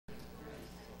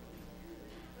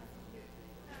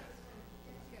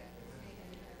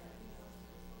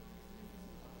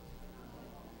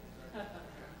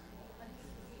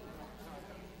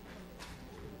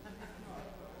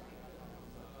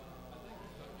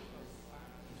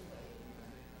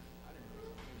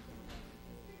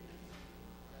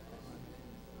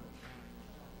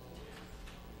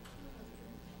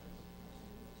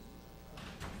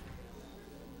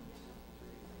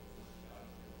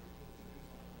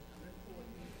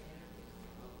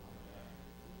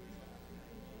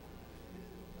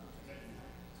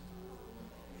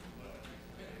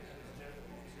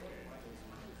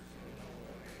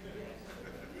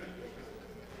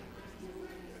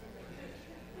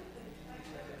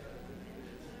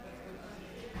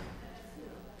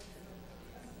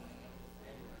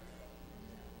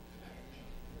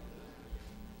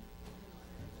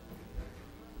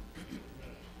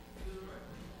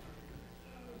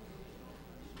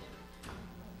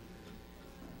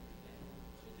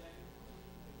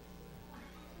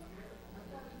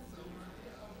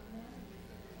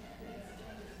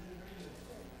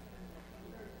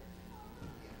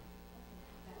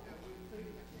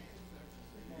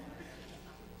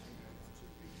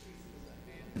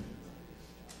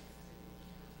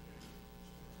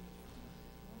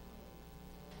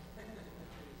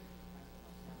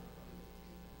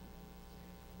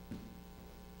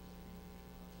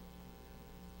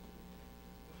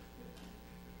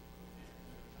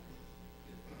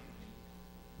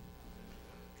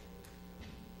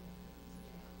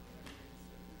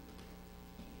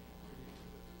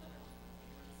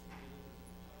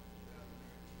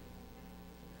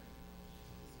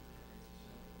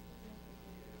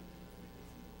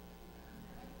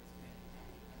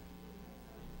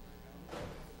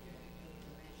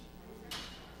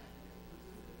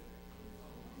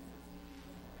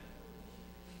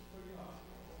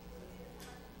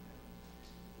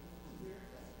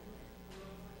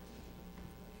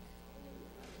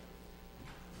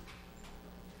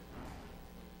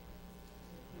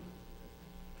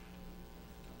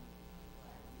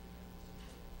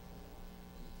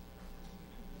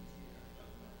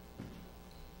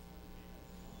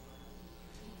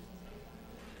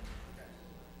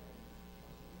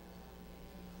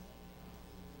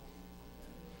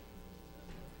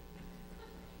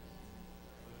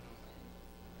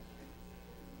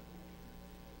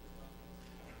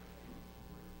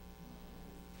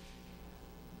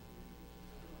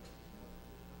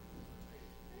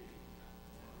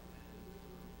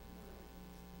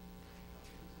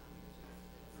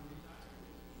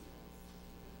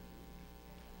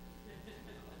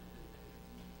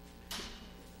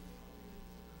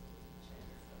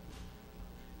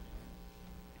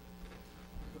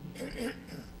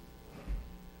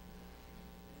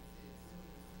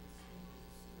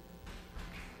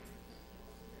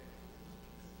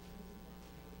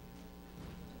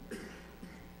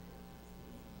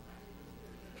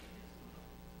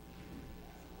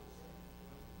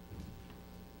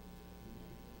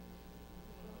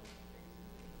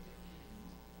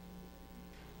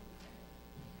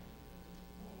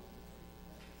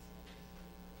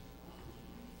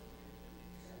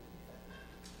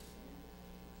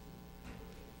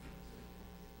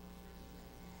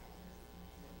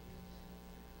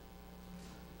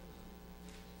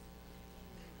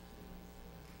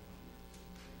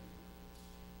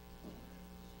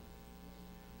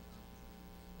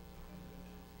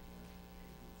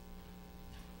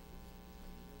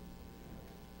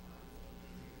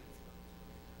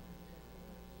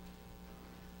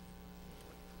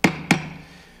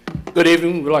Good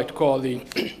evening. We'd like to call the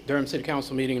Durham City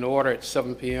Council meeting in order at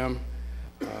 7 p.m.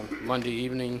 Monday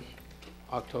evening,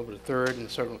 October the 3rd, and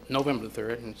certainly November the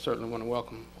 3rd, and certainly want to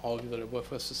welcome all of you that are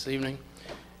with us this evening.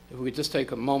 If we could just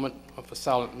take a moment of a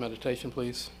silent meditation,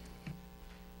 please.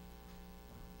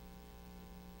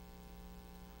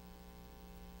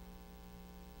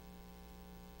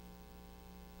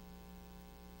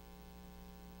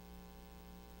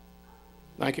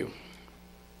 Thank you.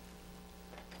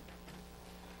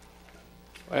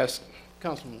 I ask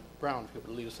Councilman Brown if he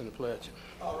would lead us in the pledge.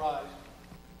 All right.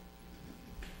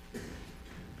 I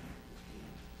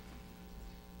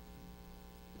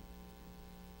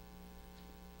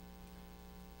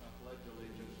pledge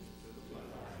allegiance to the flag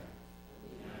of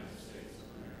the United States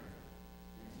of America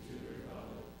and to the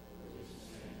republic for which it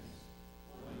stands,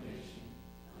 one nation,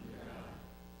 under God,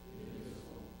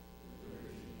 indivisible, with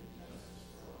liberty and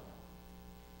justice for all.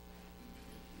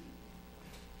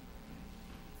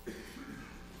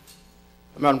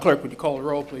 Madam Clerk, would you call the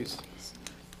roll, please?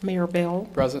 Mayor Bell.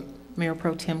 Present. Mayor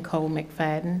Pro Tem Cole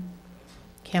McFadden.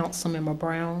 Councilmember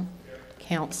Brown.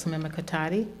 Councilmember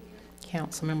Katati.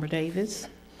 Councilmember Davis.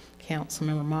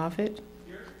 Councilmember Moffitt.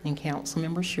 And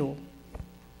Councilmember Shaw.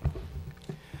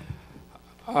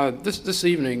 This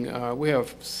evening, we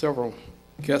have several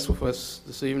guests with us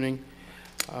this evening.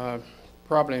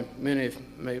 Probably many, if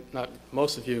not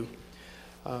most of you,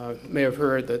 may have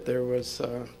heard that there was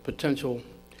a potential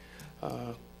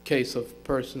case of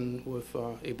person with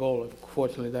Ebola.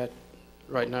 Fortunately, that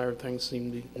right now everything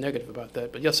seemed to be negative about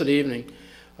that. But yesterday evening,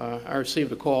 I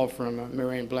received a call from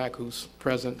Marianne Black, who's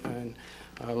present, and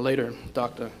later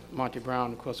Dr. Monty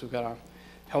Brown. Of course, we've got our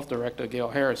health director, Gail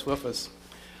Harris, with us,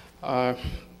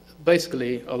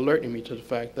 basically alerting me to the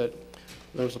fact that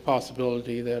there was a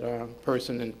possibility that a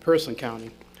person in Person County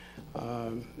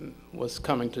was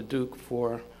coming to Duke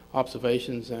for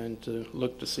observations and to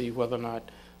look to see whether or not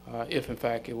if in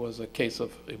fact it was a case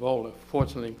of Ebola.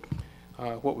 Fortunately,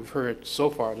 what we've heard so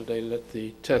far today, that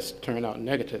the test turned out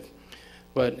negative.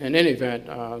 But in any event,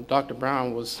 Dr.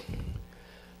 Brown was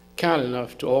kind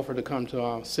enough to offer to come to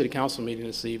our city council meeting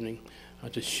this evening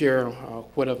to share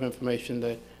whatever information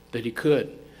that he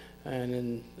could, and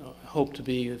then hope to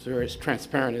be as very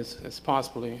transparent as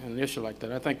possible in an issue like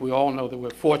that. I think we all know that we're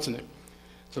fortunate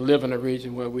to live in a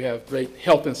region where we have great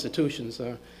health institutions,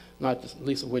 not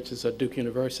least of which is Duke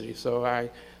University. So I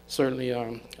certainly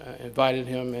invited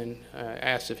him and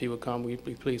asked if he would come. We'd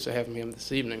be pleased to have him here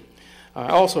this evening. I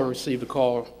also received a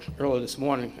call earlier this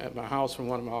morning at my house from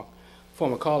one of my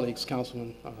former colleagues,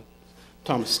 Councilman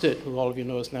Thomas Stitt, who all of you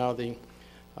know is now the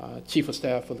Chief of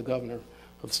Staff for the Governor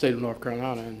of the state of North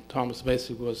Carolina. And Thomas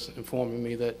basically was informing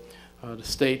me that the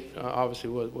state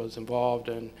obviously was involved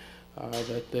and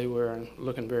that they were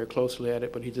looking very closely at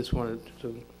it, but he just wanted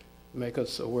to make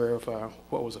us aware of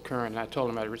what was occurring. And I told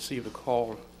him I received a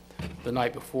call the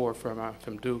night before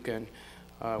from Duke, and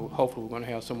hopefully we're going to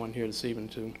have someone here this evening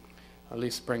to at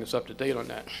least bring us up to date on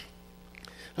that.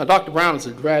 Now, Dr. Brown is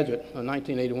a graduate, a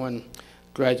 1981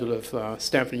 graduate of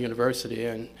Stanford University,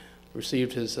 and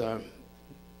received his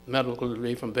medical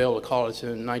degree from Baylor College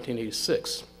in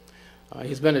 1986.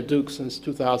 He's been at Duke since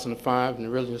 2005 and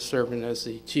originally serving as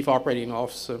the Chief Operating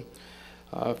Officer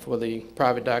for the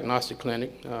private diagnostic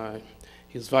clinic.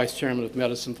 He's Vice Chairman of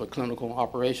Medicine for Clinical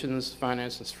Operations,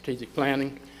 Finance, and Strategic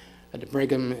Planning at the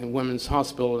Brigham and Women's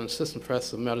Hospital and Assistant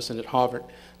Professor of Medicine at Harvard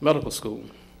Medical School.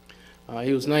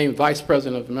 He was named Vice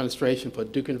President of Administration for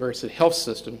Duke University Health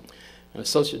System and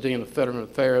Associate Dean of Federal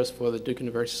Affairs for the Duke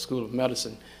University School of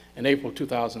Medicine in April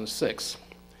 2006.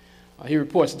 He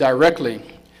reports directly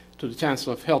to the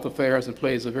Chancellor of Health Affairs and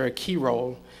plays a very key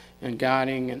role in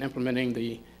guiding and implementing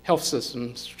the health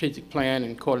system strategic plan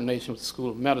in coordination with the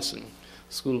School of Medicine,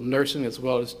 School of Nursing, as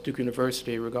well as Duke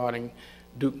University regarding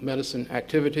Duke medicine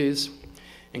activities,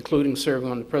 including serving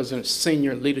on the President's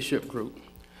Senior Leadership Group.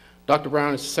 Dr.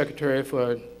 Brown is the Secretary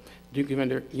for Duke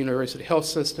University Health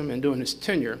System, and during his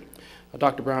tenure,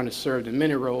 Dr. Brown has served in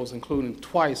many roles, including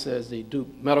twice as the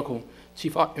Duke Medical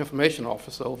Chief Information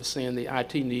Officer, overseeing the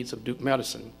IT needs of Duke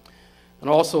Medicine, and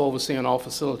also overseeing all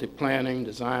facility planning,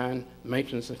 design,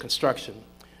 maintenance, and construction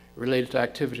related to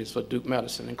activities for Duke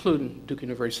Medicine, including Duke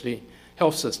University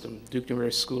Health System, Duke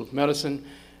University School of Medicine,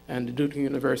 and the Duke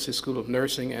University School of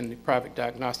Nursing and the private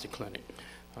diagnostic clinic.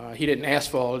 He didn't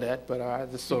ask for all of that, but I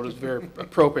just thought it was very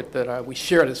appropriate that we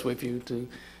share this with you to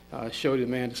show you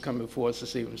the man that's coming before us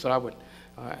this evening. So I would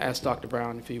ask Dr.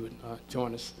 Brown if he would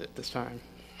join us at this time.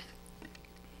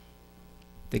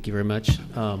 Thank you very much.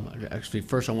 Actually,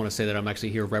 first I want to say that I'm actually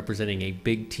here representing a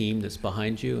big team that's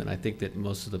behind you, and I think that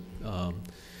most of the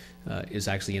is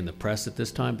actually in the press at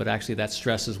this time, but actually that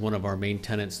stresses one of our main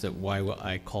tenets that why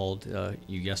I called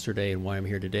you yesterday and why I'm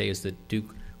here today is that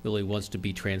Duke really wants to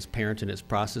be transparent in its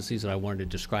processes, and I wanted to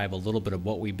describe a little bit of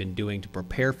what we've been doing to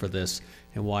prepare for this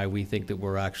and why we think that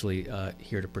we're actually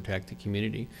here to protect the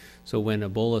community. So when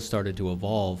Ebola started to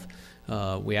evolve,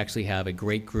 we actually have a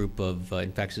great group of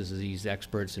infectious disease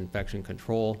experts, infection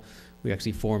control. We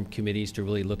actually formed committees to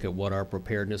really look at what our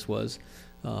preparedness was.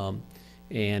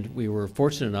 And we were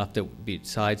fortunate enough that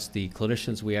besides the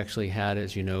clinicians, we actually had,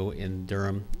 as you know, in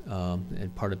Durham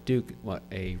and part of Duke,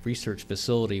 a research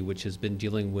facility which has been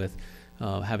dealing with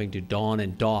having to don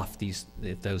and doff these,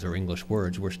 if those are English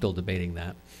words, we're still debating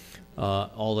that,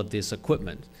 all of this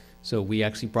equipment. So we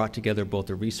actually brought together both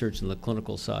the research and the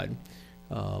clinical side.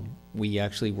 We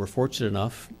actually were fortunate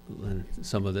enough, and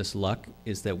some of this luck,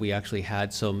 is that we actually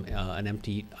had an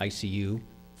empty ICU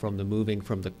from the moving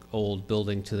from the old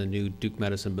building to the new Duke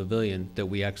Medicine Pavilion, that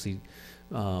we actually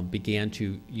began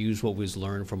to use what was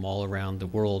learned from all around the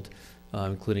world,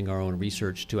 including our own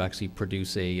research, to actually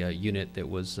produce a unit that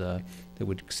was that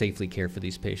would safely care for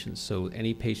these patients. So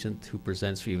any patient who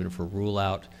presents even for rule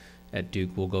out at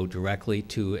Duke will go directly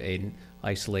to an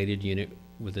isolated unit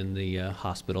within the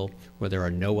hospital where there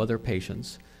are no other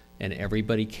patients, and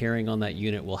everybody caring on that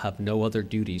unit will have no other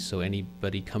duties, so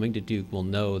anybody coming to Duke will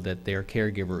know that their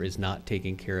caregiver is not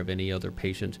taking care of any other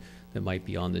patient that might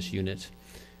be on this unit.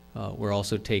 We're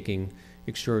also taking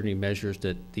extraordinary measures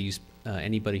that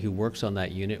anybody who works on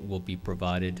that unit will be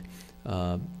provided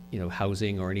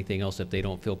housing or anything else if they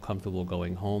don't feel comfortable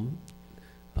going home.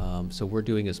 So we're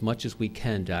doing as much as we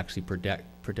can to actually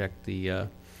protect the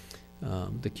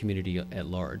community at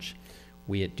large.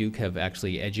 We at Duke have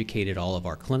actually educated all of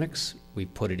our clinics. We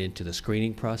put it into the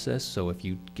screening process, so if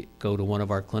you go to one of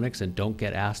our clinics and don't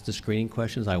get asked the screening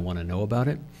questions, I want to know about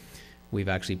it. We've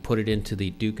actually put it into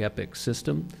the Duke Epic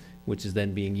system, which is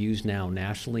then being used now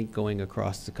nationally, going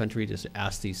across the country to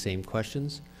ask these same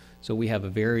questions. So we have a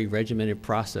very regimented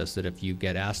process that if you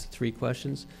get asked 3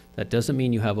 questions, that doesn't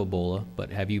mean you have Ebola,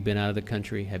 but have you been out of the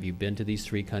country? Have you been to these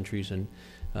 3 countries? And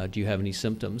do you have any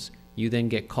symptoms? You then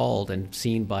get called and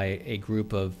seen by a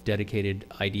group of dedicated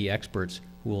ID experts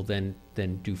who will then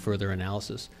do further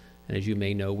analysis. And as you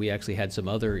may know, we actually had some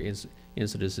other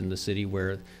incidents in the city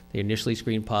where they initially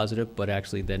screened positive, but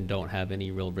actually then don't have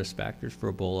any real risk factors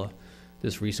for Ebola.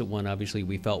 This recent one, obviously,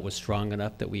 we felt was strong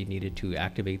enough that we needed to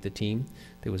activate the team.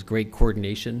 There was great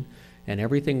coordination, and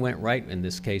everything went right in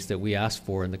this case that we asked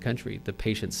for in the country. The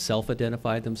patients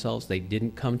self-identified themselves. They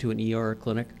didn't come to an ER or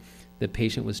clinic. The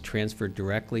patient was transferred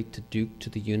directly to Duke,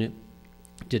 to the unit,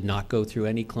 did not go through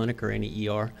any clinic or any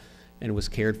ER, and was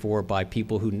cared for by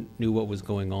people who knew what was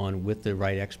going on with the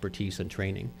right expertise and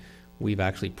training. We've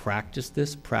actually practiced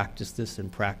this,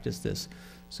 and practiced this.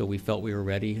 So we felt we were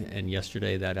ready, and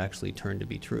yesterday that actually turned to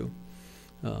be true.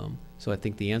 So I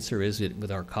think the answer is that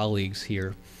with our colleagues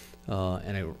here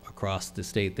and across the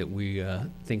state that we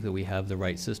think that we have the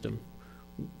right system.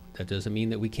 That doesn't mean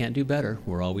that we can't do better.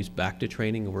 We're always back to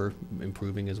training, and we're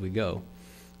improving as we go.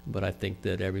 But I think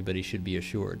that everybody should be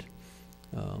assured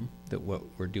that what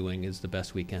we're doing is the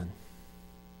best we can.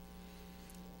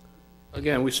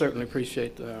 Again, we certainly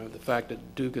appreciate the fact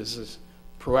that Duke is as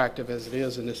proactive as it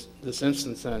is in this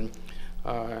instance, and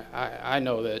I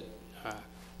know that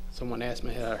someone asked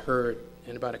me had I heard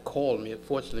anybody called me.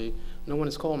 Fortunately, no one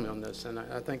has called me on this, and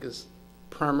I think it's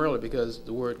primarily because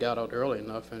the word got out early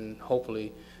enough, and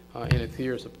hopefully any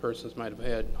fears that persons might have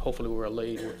had, hopefully were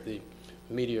allayed with the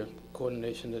media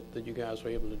coordination that you guys were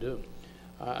able to do.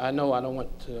 I know I don't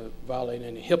want to violate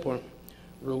any HIPAA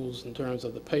rules in terms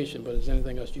of the patient, but is there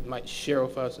anything else you might share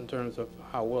with us in terms of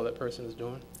how well that person is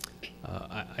doing?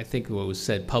 I think what was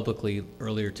said publicly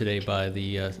earlier today by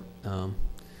the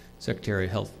Secretary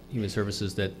of Health Human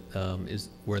Services that is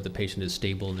where the patient is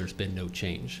stable and there's been no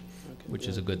change, which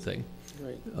is a good thing.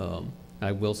 Great.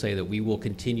 I will say that we will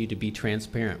continue to be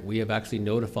transparent. We have actually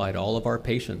notified all of our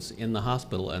patients in the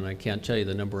hospital, and I can't tell you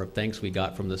the number of thanks we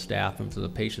got from the staff and from the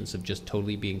patients of just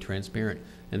totally being transparent.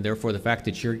 And therefore, the fact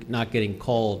that you're not getting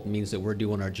called means that we're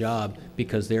doing our job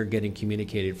because they're getting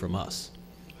communicated from us,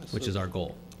 which is our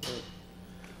goal.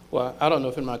 Well, I don't know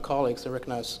if any of my colleagues, I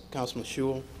recognize Councilman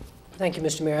Schewel. Thank you,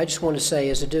 Mr. Mayor. I just want to say,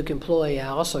 as a Duke employee, I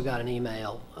also got an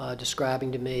email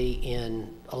describing to me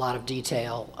in a lot of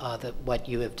detail that what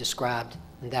you have described,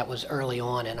 and that was early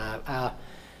on, and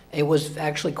it was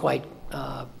actually quite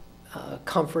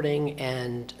comforting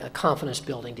and confidence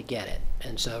building to get it,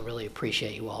 and so I really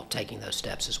appreciate you all taking those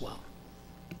steps as well.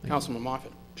 Councilman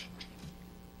Moffitt.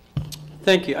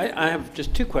 Thank you. I have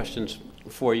just 2 questions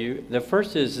for you. The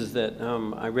first is that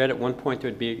I read at one point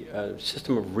there'd be a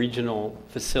system of regional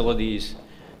facilities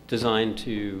designed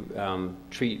to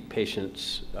treat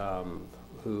patients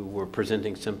who were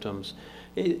presenting symptoms.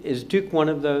 Is Duke one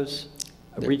of those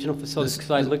regional facilities?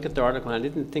 Because I looked at the article and I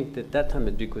didn't think that that time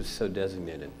that Duke was so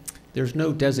designated. There's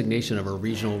no designation of a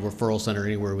regional referral center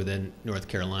anywhere within North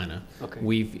Carolina. Okay.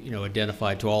 We've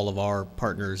identified to all of our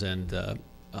partners and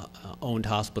owned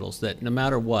hospitals that no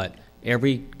matter what,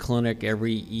 every clinic,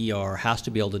 every ER has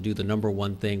to be able to do the number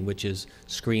one thing, which is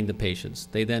screen the patients.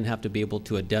 They then have to be able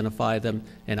to identify them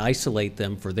and isolate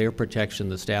them for their protection,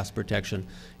 the staff's protection,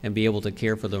 and be able to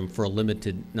care for them for a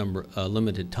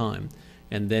limited time.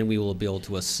 And then we will be able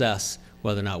to assess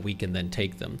whether or not we can then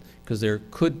take them. Because there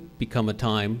could become a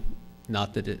time,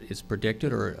 not that it is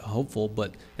predicted or hopeful,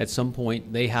 but at some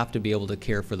point they have to be able to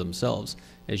care for themselves.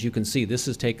 As you can see, this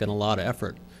has taken a lot of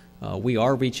effort. We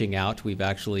are reaching out. We've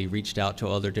actually reached out to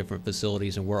other different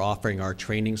facilities, and we're offering our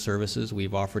training services.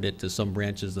 We've offered it to some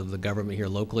branches of the government here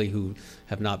locally who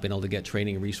have not been able to get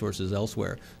training resources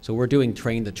elsewhere. So we're doing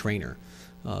train the trainer.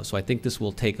 So I think this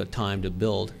will take a time to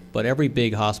build, but every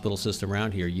big hospital system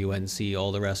around here, UNC,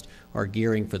 all the rest, are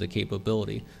gearing for the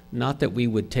capability. Not that we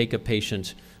would take a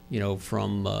patient,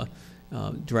 from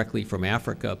directly from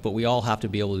Africa, but we all have to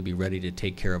be able to be ready to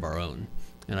take care of our own.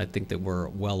 And I think that we're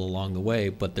well along the way,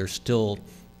 but there's still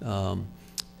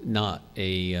not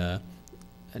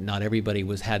everybody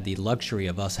had the luxury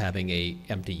of us having a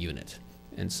empty unit.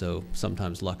 And so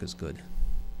sometimes luck is good.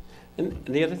 And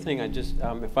the other thing,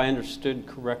 if I understood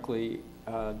correctly,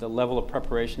 the level of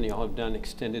preparation you all have done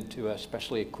extended to a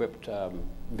specially equipped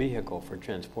vehicle for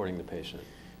transporting the patient.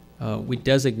 We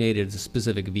designated a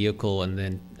specific vehicle and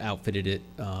then outfitted it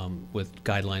with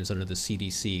guidelines under the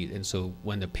CDC. And so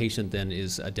when the patient then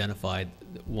is identified,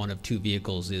 one of two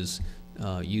vehicles is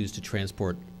used to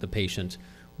transport the patient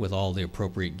with all the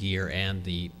appropriate gear and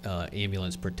the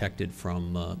ambulance protected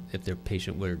from if their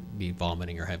patient would be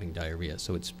vomiting or having diarrhea.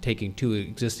 So it's taking two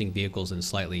existing vehicles and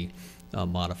slightly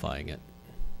modifying it.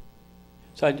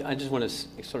 So I just want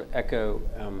to sort of echo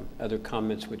other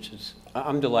comments, which is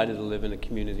I'm delighted to live in a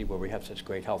community where we have such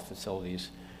great health facilities,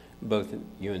 both at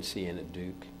UNC and at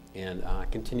Duke. And I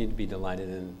continue to be delighted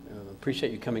and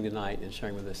appreciate you coming tonight and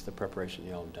sharing with us the preparation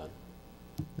you all have done.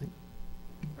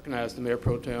 Recognize the Mayor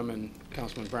Pro Tem and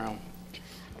Councilman Brown.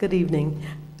 Good evening.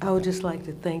 I would just like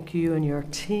to thank you and your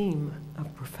team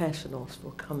of professionals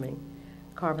for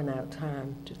carving out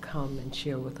time to come and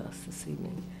share with us this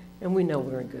evening. And we know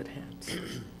we're in good hands.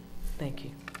 Thank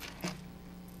you.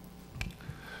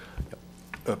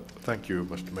 Thank you,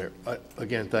 Mr. Mayor.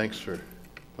 Again, thanks for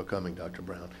coming, Dr.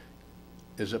 Brown.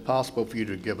 Is it possible for you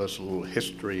to give us a little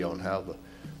history on how the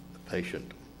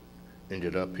patient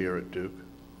ended up here at Duke?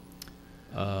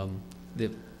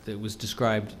 It was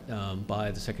described by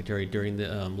the Secretary during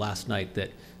the last night that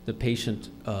the patient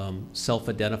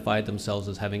self-identified themselves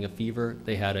as having a fever.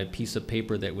 They had a piece of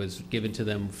paper that was given to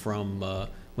them from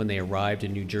when they arrived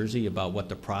in New Jersey about what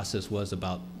the process was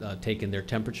about taking their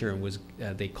temperature,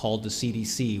 and they called the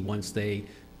CDC once they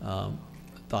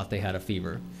thought they had a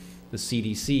fever. The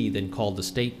CDC then called the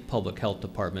state public health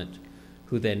department,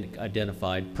 who then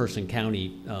identified Person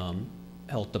County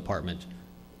Health Department,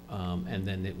 and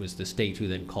then it was the state who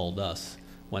then called us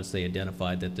once they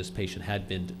identified that this patient had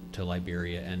been to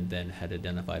Liberia and then had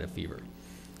identified a fever.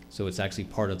 So it's actually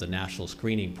part of the national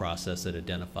screening process that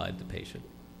identified the patient.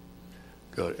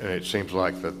 Good, and it seems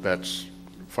like that's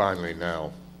finally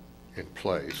now in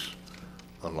place,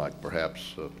 unlike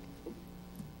perhaps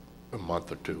a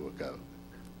month or two ago,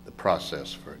 the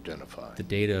process for identifying. The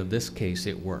data of this case,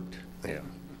 it worked. Yeah.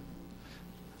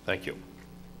 Thank you.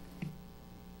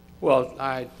 Well,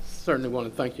 I certainly want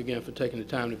to thank you again for taking the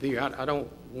time to be here. I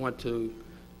don't want to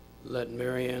let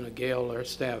Marianne or Gail or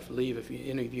staff leave. If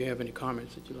any of you have any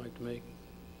comments that you'd like to make.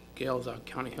 Gail is our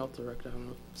County Health Director. I don't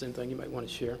know if there's anything you might want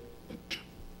to share.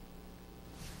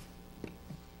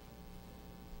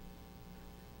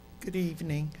 Good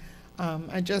evening.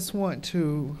 I just want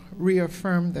to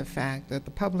reaffirm the fact that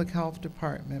the Public Health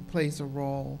Department plays a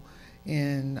role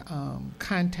in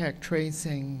contact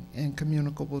tracing and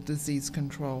communicable disease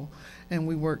control, and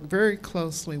we work very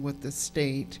closely with the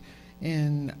state,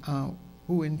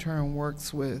 who in turn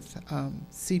works with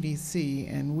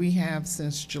CDC, and we have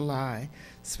since July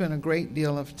spent a great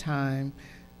deal of time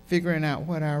figuring out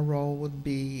what our role would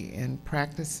be in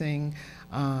practicing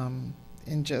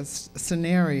in just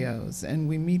scenarios, and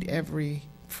we meet every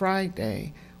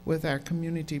Friday with our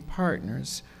community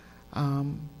partners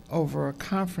over a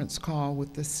conference call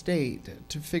with the state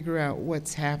to figure out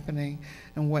what's happening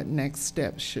and what next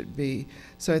steps should be.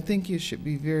 So I think you should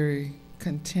be very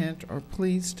content or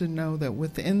pleased to know that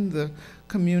within the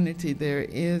community there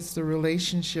is the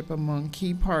relationship among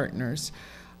key partners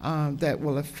that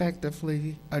will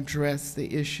effectively address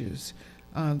the issues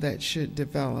that should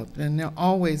develop. And there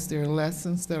are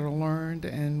lessons that are learned,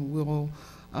 and we'll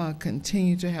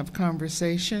continue to have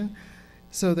conversation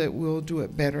so that we'll do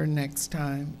it better next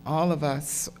time. All of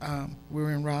us, we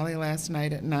were in Raleigh last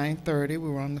night at 9:30. We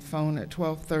were on the phone at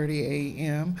 12:30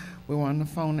 a.m. We were on the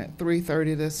phone at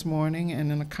 3:30 this morning,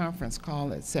 and in a conference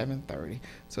call at 7:30.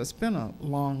 So it's been a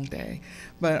long day.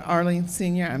 But Arlene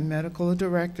Senior, our medical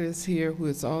director, is here, who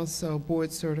is also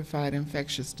board-certified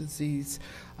infectious disease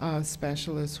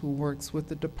specialist who works with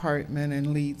the department and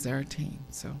leads our team.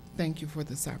 So thank you for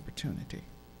this opportunity.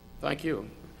 Thank you.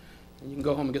 You can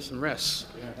go home and get some rest.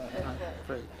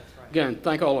 Great. Again,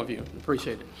 thank all of you.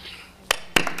 Appreciate it.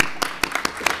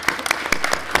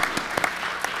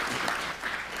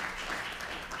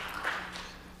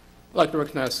 I'd like to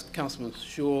recognize Councilman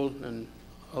Schul and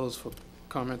others for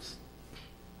comments.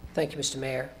 Thank you, Mr.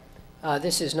 Mayor.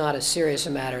 This is not as serious a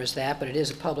matter as that, but it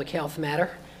is a public health matter.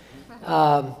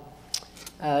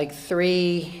 Like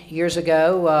 3 years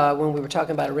ago, when we were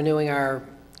talking about renewing our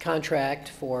contract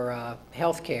for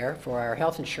health care, for our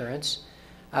health insurance,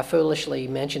 I foolishly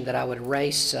mentioned that I would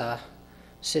race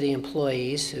city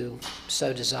employees who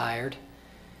so desired.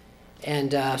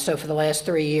 And so for the last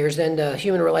 3 years, then the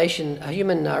Human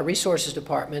Resources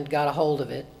Department got a hold of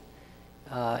it.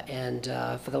 And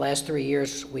for the last 3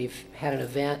 years, we've had an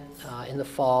event in the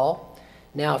fall,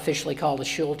 now officially called the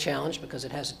Schul Challenge because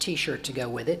it has a T-shirt to go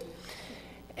with it.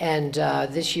 And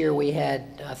this year we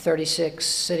had 36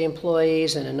 city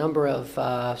employees and a number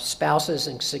of spouses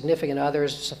and significant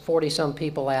others, 40-some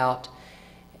people out.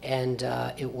 And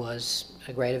it was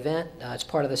a great event. It's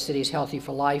part of the city's Healthy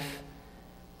for Life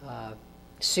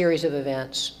series of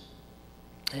events.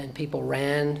 And people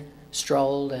ran,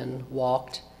 strolled, and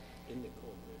walked.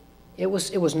 It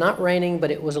was not raining,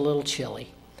 but it was a little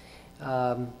chilly.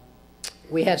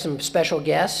 We had some special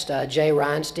guests. Jay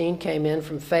Reinstein came in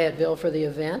from Fayetteville for the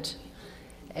event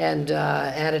and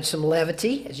added some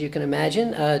levity, as you can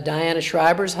imagine. Diana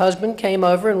Schreiber's husband came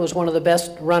over and was one of the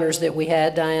best runners that we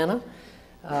had, Diana.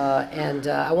 And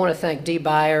I want to thank Dee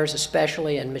Byers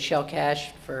especially and Michelle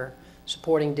Cash for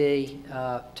supporting Dee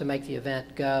to make the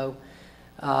event go.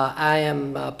 I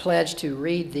am pledged to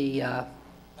read the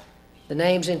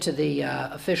names into the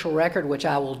official record, which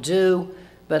I will do.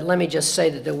 But let me just say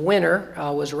that the winner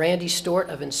was Randy Stewart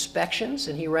of Inspections,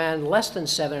 and he ran less than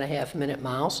 7.5 minute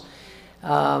miles.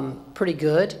 Pretty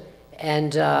good.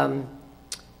 And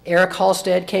Eric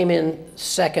Halstead came in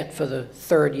second for the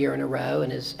 3rd year in a row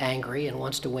and is angry and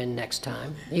wants to win next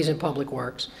time. He's in Public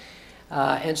Works.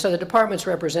 And so the departments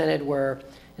represented were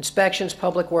Inspections,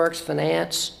 Public Works,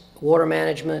 Finance, Water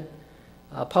Management,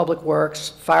 Public Works,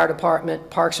 Fire Department,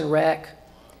 Parks and Rec,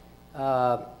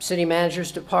 City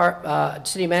Manager's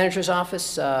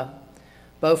Office.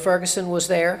 Bo Ferguson was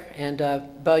there, and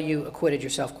Bo, you acquitted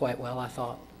yourself quite well, I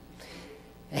thought.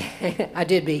 I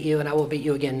did beat you, and I will beat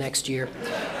you again next year.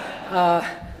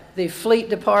 The Fleet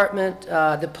Department,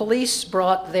 the police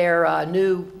brought their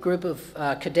new group of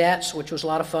cadets, which was a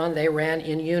lot of fun. They ran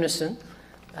in unison.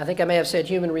 I think I may have said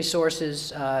Human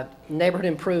Resources, Neighborhood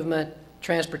Improvement,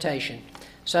 Transportation.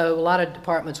 So a lot of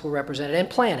departments were represented, and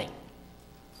planning.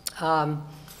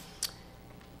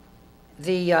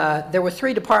 There were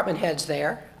 3 department heads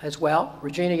there as well.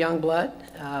 Regina Youngblood,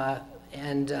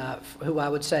 who I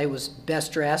would say was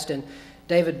best dressed, and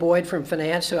David Boyd from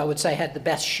Finance, who I would say had the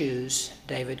best shoes.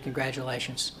 David,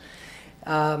 congratulations.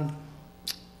 I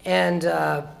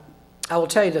will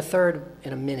tell you the third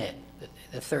in a minute,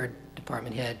 the third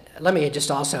department head. Let me just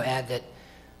also add that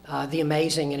the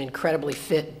amazing and incredibly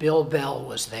fit Bill Bell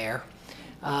was there.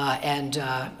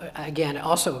 Again,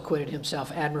 also acquitted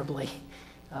himself admirably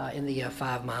in the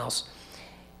 5 miles.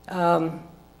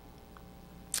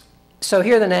 So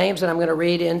here are the names that I'm going to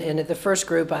read in. And the first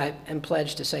group, I am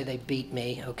pledged to say they beat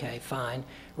me. Okay, fine.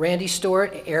 Randy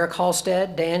Stewart, Eric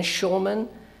Halstead, Dan Schulman,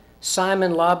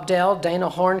 Simon Lobdell, Dana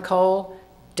Horncole,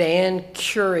 Dan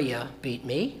Curia beat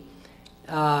me,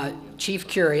 Chief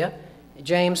Curia,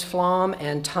 James Flom,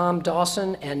 and Tom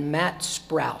Dawson, and Matt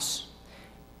Sprouse.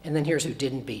 And then here's who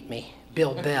didn't beat me,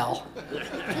 Bill Bell.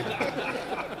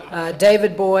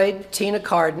 David Boyd, Tina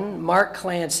Carden, Mark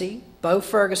Clancy, Bo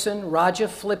Ferguson, Raja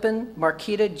Flippin,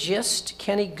 Marquita Gist,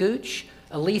 Kenny Gooch,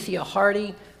 Alethea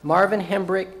Hardy, Marvin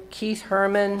Hembrick, Keith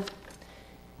Herman,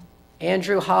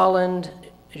 Andrew Holland,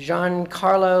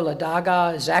 Giancarlo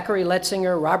Ladaga, Zachary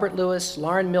Letzinger, Robert Lewis,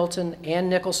 Lauren Milton, Ann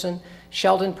Nicholson,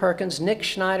 Sheldon Perkins, Nick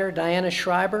Schneider, Diana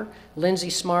Schreiber, Lindsay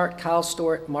Smart, Kyle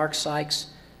Stewart, Mark Sykes,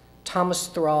 Thomas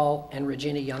Thrall, and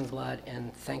Regina Youngblood,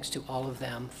 and thanks to all of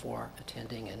them for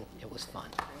attending, and it was fun.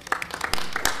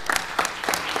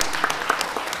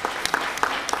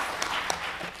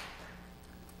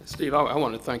 Steve, I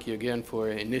want to thank you again for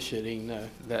initiating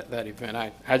that event.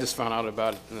 I just found out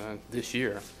about it this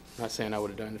year. Not saying I would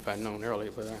have done it if I'd known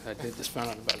earlier, but I did just find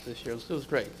out about it this year. It was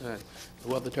great. The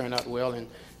weather turned out well, and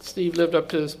Steve lived up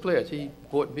to his pledge. He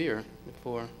bought beer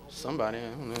for somebody.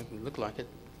 I don't know, it looked like it.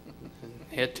 And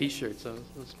had T-shirts, so it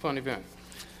was a fun event.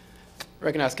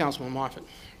 Recognize Councilman Moffitt.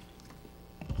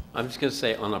 I'm just going to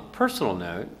say, on a personal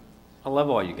note, I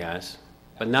love all you guys,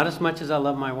 but not as much as I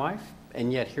love my wife,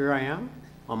 and yet here I am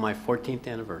on my 14th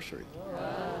anniversary.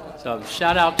 So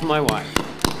shout out to my wife.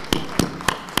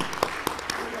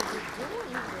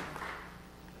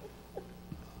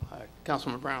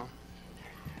 Councilman Brown.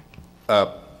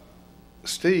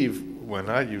 Steve, when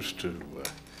I used to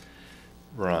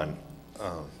run,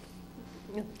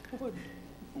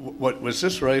 what was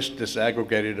this race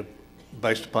disaggregated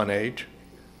based upon age?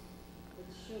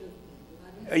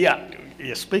 Yeah,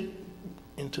 speak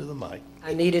into the mic.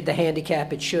 I needed the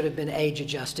handicap. It should have been age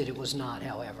adjusted. It was not,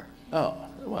 however. Oh,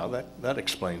 well, that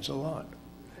explains a lot.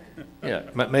 Yeah,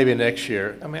 maybe next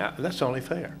year. I mean, that's only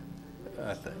fair,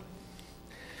 I think.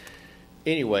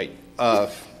 Anyway,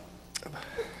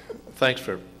 thanks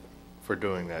for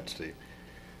doing that, Steve.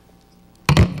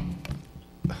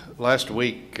 Last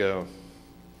week,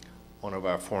 one of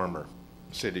our former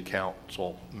city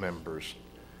council members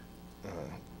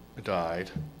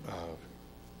died.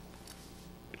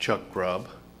 Chuck Grubb,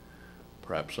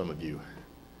 perhaps some of you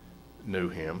knew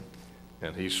him,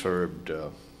 and he served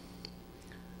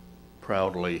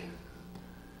proudly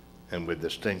and with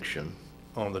distinction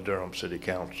on the Durham City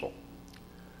Council.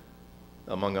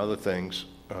 Among other things,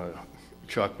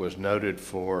 Chuck was noted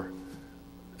for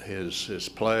his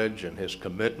pledge and his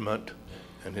commitment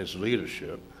and his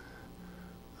leadership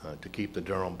to keep the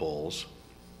Durham Bulls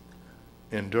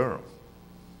in Durham.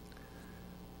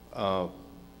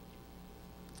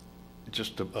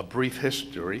 Just a brief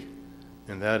history,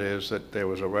 and that is that there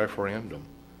was a referendum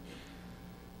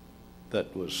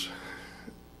that was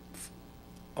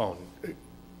on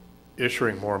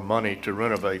issuing more money to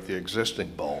renovate the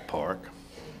existing ballpark,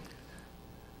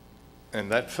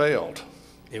 and that failed.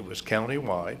 It was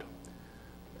countywide,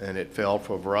 and it failed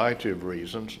for a variety of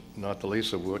reasons, not the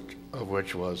least of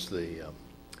which was the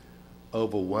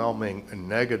overwhelming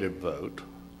negative vote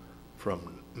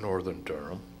from northern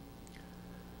Durham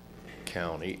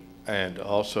County, and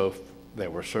also there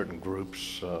were certain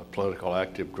groups, political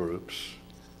active groups,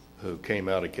 who came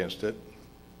out against it,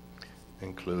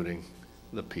 including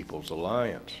the People's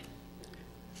Alliance.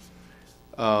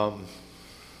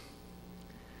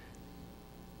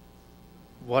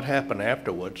 What happened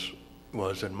afterwards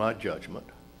was, in my judgment,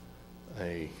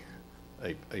 a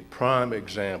prime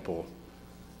example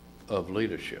of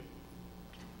leadership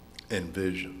and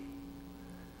vision.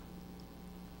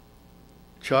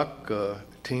 Chuck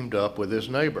teamed up with his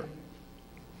neighbor,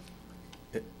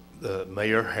 the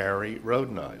Mayor Harry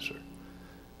Rodenizer.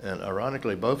 And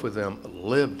ironically, both of them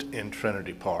lived in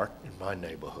Trinity Park, in my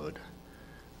neighborhood,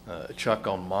 Chuck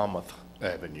on Monmouth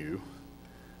Avenue,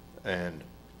 and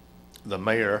the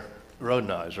Mayor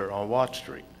Rodenizer on Watt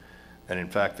Street. And in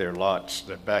fact, their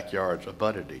backyards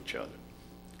abutted each other.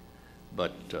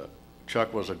 But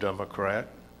Chuck was a Democrat,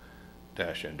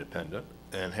 independent,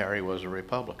 and Harry was a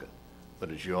Republican. But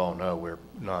as you all know, we're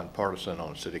nonpartisan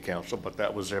on city council, but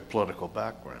that was their political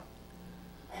background.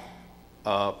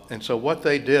 And so what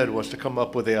they did was to come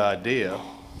up with the idea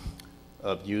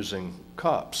of using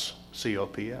COPS,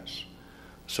 C-O-P-S,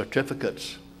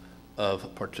 certificates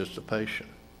of participation.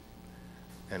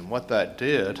 And what that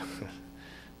did,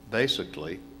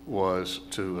 basically, was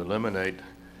to eliminate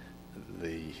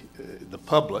the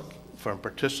public from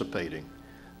participating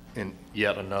in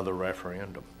yet another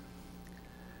referendum.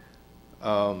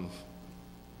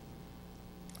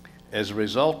 As a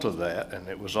result of that, and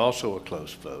it was also a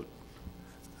close vote,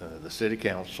 the city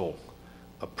council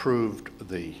approved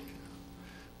the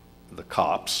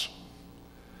COPS,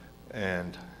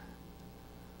 and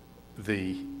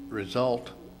the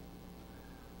result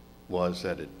was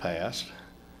that it passed,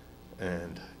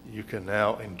 and you can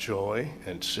now enjoy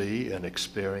and see and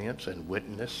experience and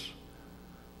witness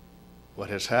what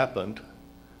has happened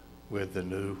with the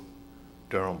new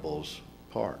Durham Bulls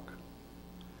Park.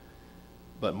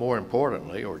 But more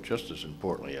importantly, or just as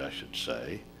importantly, I should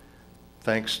say,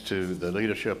 thanks to the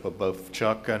leadership of both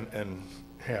Chuck and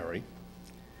Harry,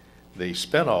 the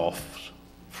spinoffs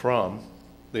from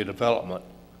the development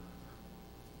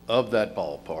of that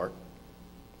ballpark,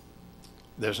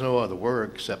 there's no other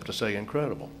word except to say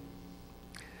incredible.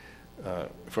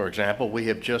 For example, we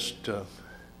have just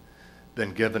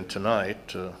been given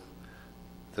tonight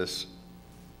this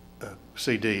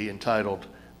CD entitled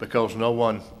 "Because No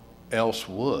One Else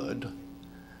Would,"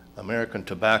 American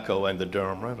tobacco and the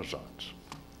Durham Renaissance.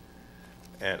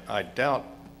 And I doubt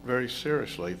very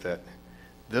seriously that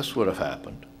this would have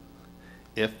happened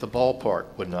if the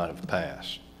ballpark would not have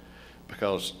passed,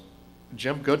 because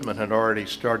Jim Goodman had already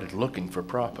started looking for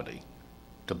property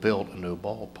to build a new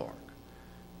ballpark.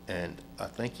 And I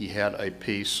think he had a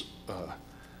piece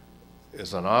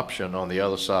as an option on the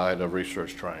other side of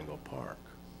Research Triangle Park.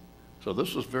 So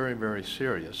this was very, very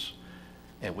serious,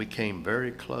 and we came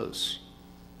very close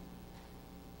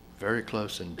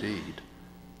indeed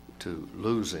to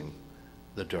losing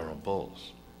the Durham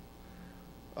Bulls.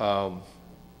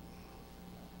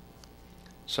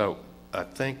 So I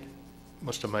think,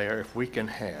 Mr. Mayor, if we can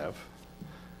have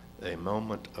a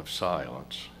moment of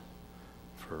silence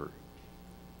for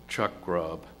Chuck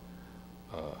Grubb,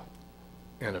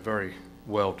 in a very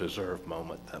well-deserved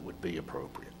moment, that would be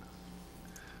appropriate.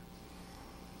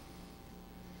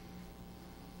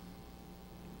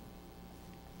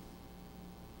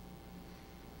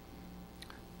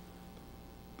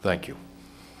 Thank you.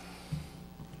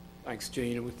 Thanks,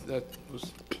 Gene. That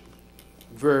was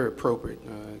very appropriate.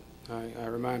 I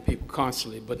remind people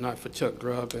constantly, but not for Chuck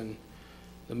Grubb and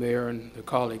the mayor and the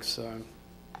colleagues.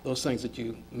 Those things that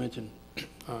you mentioned,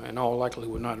 in all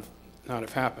likelihood, would not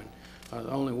have happened. The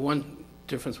only one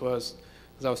difference was,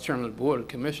 as I was chairman of the board of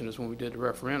commissioners when we did the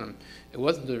referendum, it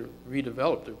wasn't to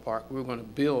redevelop the park. We were going to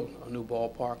build a new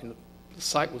ballpark, and the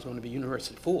site was going to be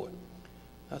University Ford.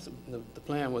 The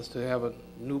plan was to have a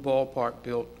new ballpark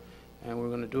built, and we were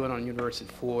going to do it on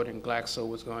University Ford, and Glaxo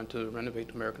was going to renovate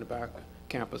the American Tobacco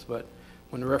campus. But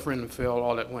when the referendum failed,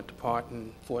 all that went to pot,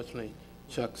 and fortunately,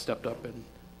 Chuck stepped up, and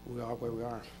we are where we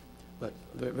are. But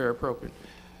very, very appropriate.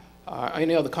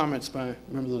 Any other comments by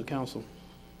members of the council?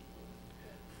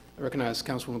 I recognize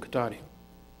Councilwoman Katati.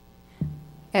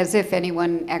 As if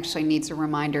anyone actually needs a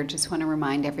reminder, just want to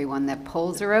remind everyone that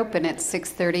polls are open at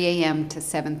 6:30 a.m. to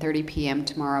 7:30 p.m.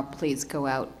 tomorrow. Please go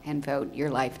out and vote. Your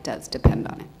life does depend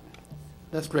on it.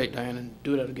 That's great, Diane, and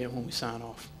do that again when we sign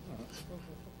off.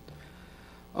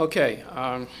 Okay.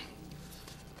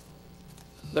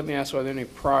 Let me ask, are there any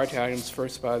priority items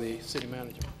first by the city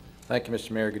manager? Thank you,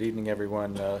 Mr. Mayor. Good evening,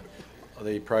 everyone.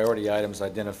 The priority items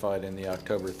identified in the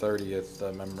October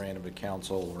 30th memorandum to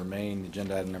council remain.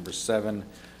 Agenda item number 7,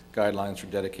 guidelines for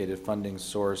dedicated funding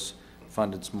source,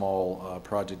 funded small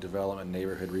project development,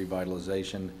 neighborhood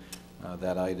revitalization.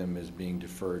 That item is being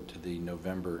deferred to the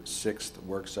November 6th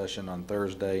work session on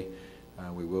Thursday.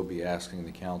 We will be asking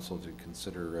the council to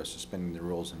consider suspending the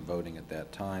rules and voting at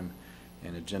that time.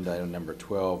 And agenda item number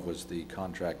 12 was the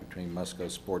contract between Musco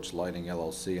Sports Lighting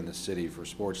LLC and the city for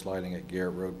sports lighting at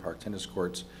Garrett Road Park Tennis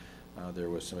Courts. There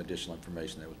was some additional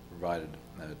information that was provided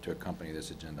to accompany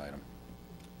this agenda item.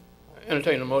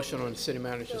 Entertain a motion on the city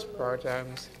manager's priority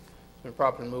items. It's been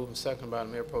properly moved and seconded by the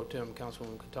Mayor Pro Tem,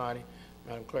 Councilwoman Katati.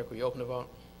 Madam Clerk, will you open the vote?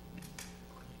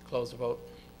 Close the vote.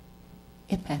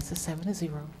 It passes 7-0.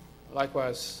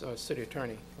 Likewise, City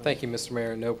Attorney. Thank you, Mr.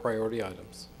 Mayor. No priority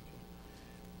items.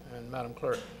 And Madam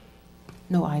Clerk.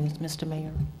 No items, Mr.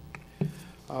 Mayor.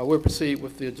 We'll proceed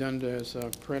with the agenda as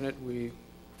printed. We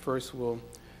first will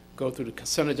go through the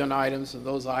consent agenda items, and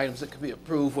those items that can be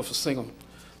approved with a single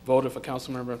vote. If a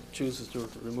council member chooses to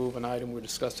remove an item, we'll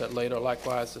discuss that later.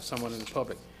 Likewise, if someone in the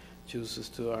public chooses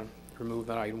to remove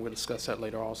that item, we'll discuss that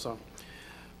later also.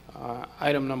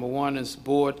 Item number 1 is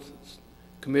board,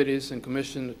 committees, and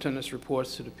commission attendance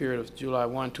reports to the period of July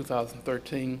 1,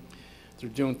 2013 through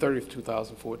June 30th,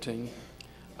 2014.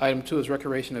 Item 2 is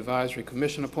Recreation Advisory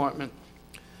Commission appointment.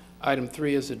 Item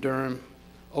 3 is the Durham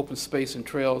Open Space and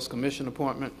Trails Commission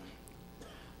appointment.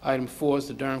 Item 4 is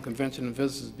the Durham Convention and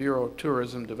Visitors Bureau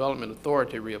Tourism Development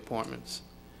Authority reappointments.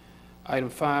 Item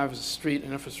 5 is Street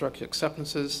and Infrastructure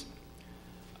Acceptances.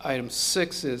 Item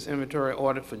 6 is Inventory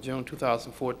Audit for June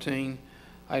 2014.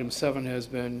 Item 7 has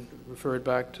been referred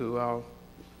back to our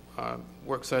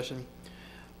work session.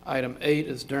 Item 8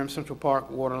 is Durham Central Park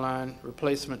Waterline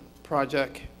Replacement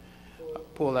Project.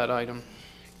 Pull that item.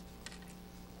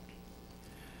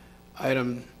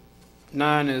 Item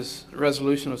 9 is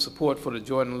resolution of support for the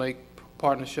Jordan Lake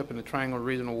Partnership and the Triangle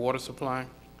Regional Water Supply.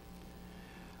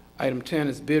 Item 10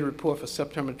 is bid report for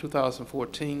September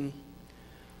 2014.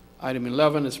 Item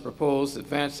 11 is proposed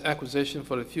advanced acquisition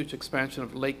for the future expansion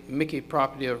of Lake Mickey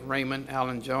property of Raymond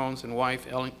Allen Jones and wife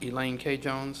Elaine K.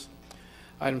 Jones.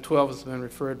 Item 12 has been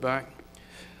referred back.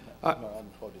 No, item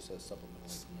 12 just says supplemental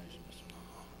information, Mr. Mayor.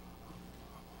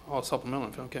 All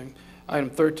supplemental, okay.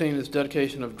 Item 13 is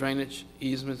dedication of drainage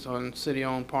easements on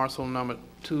city-owned parcel number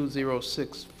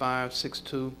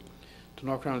 206562 to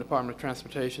North Carolina Department of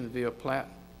Transportation via plat.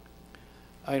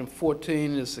 Item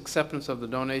 14 is acceptance of the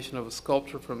donation of a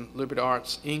sculpture from Liberty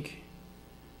Arts, Inc.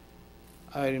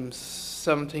 Items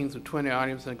 17 through 20 are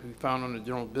items that can be found on the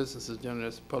general business agenda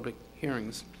as public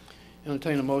hearings.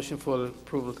 Entertain a motion for the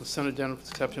approval of consent agenda with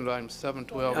the exception of items 7,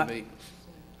 12, and 8.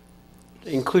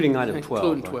 Including item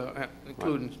 12. Including right? 12,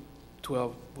 including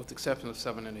 12 with the exception of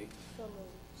 7 and 8.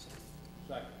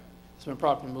 Second. It's been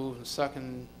properly moved and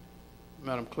second.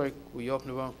 Madam Clerk, will you open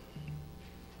the vote?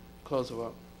 Close the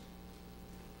vote.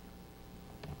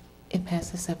 It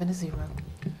passes 7-0.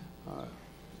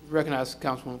 Recognize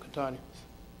Councilwoman Cantani.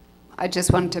 I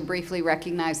just wanted to briefly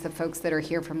recognize the folks that are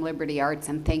here from Liberty Arts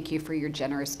and thank you for your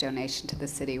generous donation to the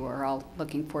city. We're all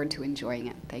looking forward to enjoying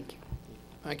it. Thank you.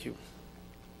 Thank you.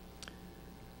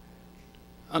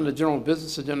 Under general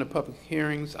business agenda public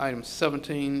hearings, item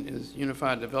 17 is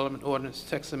Unified Development Ordinance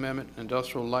Text Amendment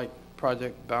Industrial Light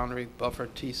Project Boundary Buffer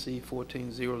TC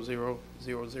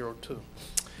 1400002.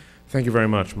 Thank you very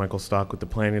much. Michael Stock with the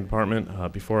Planning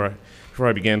Department. Before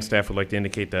I begin, staff would like to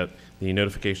indicate that the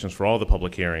notifications for all the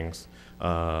public hearing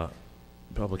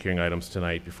items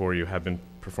tonight before you have been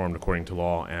performed according to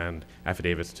law, and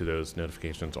affidavits to those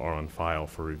notifications are on file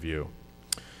for review.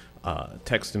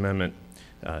 Text Amendment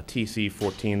TC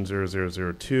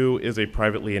 1400002 is a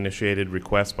privately initiated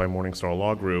request by Morningstar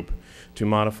Law Group to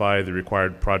modify the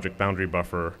required project boundary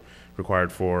buffer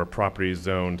required for properties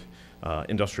zoned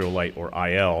industrial light or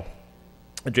IL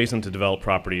adjacent to developed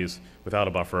properties without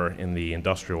a buffer in the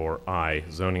industrial or I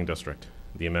zoning district.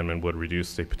 The amendment would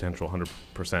reduce the potential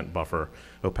 100% buffer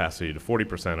opacity to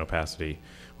 40% opacity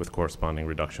with corresponding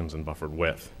reductions in buffered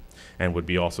width, and would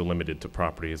be also limited to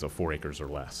properties of 4 acres or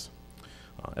less.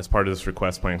 As part of this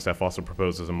request, planning staff also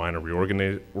proposes a minor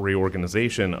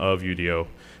reorganization of UDO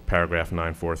paragraph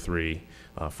 943.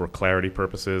 For clarity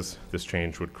purposes, this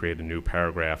change would create a new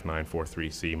paragraph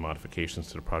 943C, modifications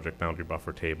to the project boundary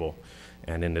buffer table.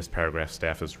 And in this paragraph,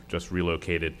 staff has just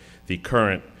relocated the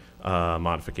current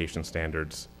modification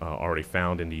standards already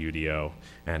found in the UDO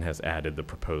and has added the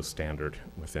proposed standard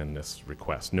within this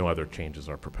request. No other changes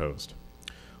are proposed.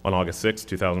 On August 6,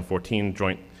 2014,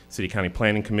 Joint City-County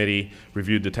Planning Committee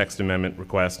reviewed the text amendment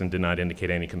request and did not indicate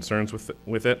any concerns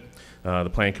with it. The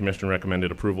Planning Commission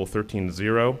recommended approval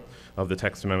 13-0 of the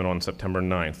text amendment on September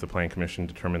 9th. The Planning Commission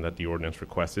determined that the ordinance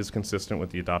request is consistent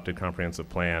with the adopted comprehensive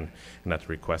plan and that the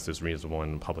request is reasonable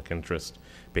and in public interest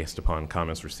based upon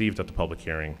comments received at the public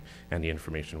hearing and the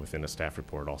information within the staff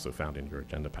report also found in your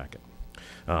agenda packet.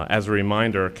 As a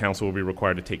reminder, Council will be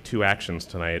required to take 2 actions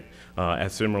tonight,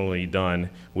 as similarly done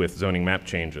with zoning map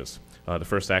changes. The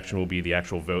first action will be the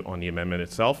actual vote on the amendment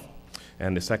itself,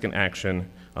 and the second action,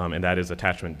 and that is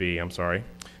attachment B, I'm sorry,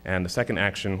 and the second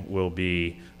action will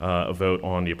be a vote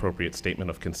on the appropriate statement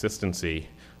of consistency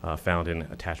found in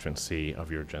attachment C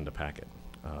of your agenda packet.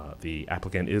 The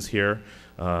applicant is here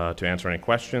to answer any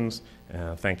questions.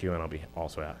 Thank you, and I'll be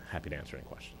also happy to answer any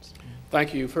questions.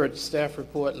 Thank you. You've heard the staff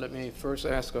report. Let me first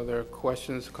ask, are there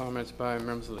questions, comments by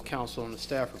members of the council on the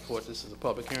staff report? This is a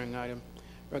public hearing item.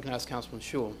 Recognize Councilman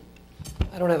Schewel.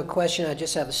 I don't have a question, I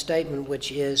just have a statement,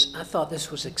 which is, I thought this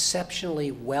was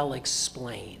exceptionally well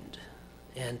explained.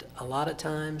 And a lot of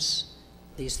times,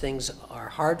 these things are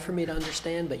hard for me to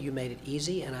understand, but you made it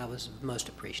easy, and I was most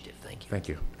appreciative. Thank you. Thank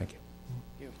you. Thank you.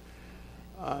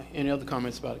 Any other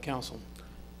comments by the council?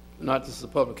 Not, this is a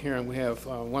public hearing. We have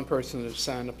one person that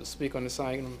signed up to speak on this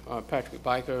item, Patrick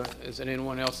Biker. Is there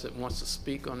anyone else that wants to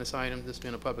speak on this item, this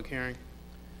being a public hearing?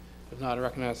 If not, I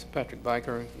recognize Patrick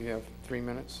Biker. You have 3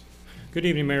 minutes. Good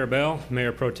evening, Mayor Bell,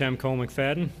 Mayor Pro Tem Cole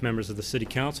McFadden, members of the City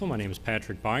Council. My name is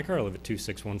Patrick Biker. I live at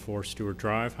 2614 Stewart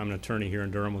Drive. I'm an attorney here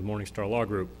in Durham with Morningstar Law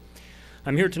Group.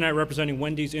 I'm here tonight representing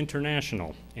Wendy's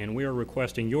International, and we are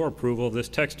requesting your approval of this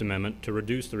text amendment to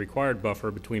reduce the required buffer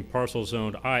between parcels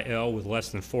zoned IL with less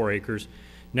than 4 acres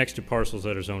next to parcels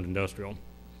that are zoned industrial.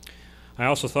 I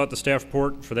also thought the staff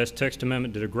report for this text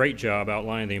amendment did a great job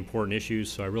outlining the important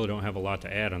issues, so I really don't have a lot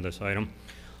to add on this item.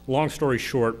 Long story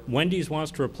short, Wendy's wants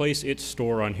to replace its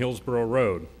store on Hillsborough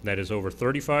Road that is over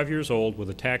 35 years old with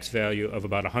a tax value of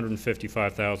about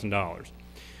 $155,000.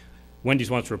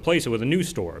 Wendy's wants to replace it with a new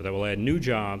store that will add new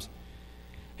jobs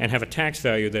and have a tax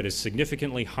value that is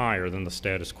significantly higher than the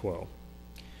status quo.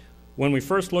 When we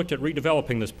first looked at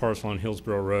redeveloping this parcel on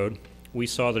Hillsborough Road, we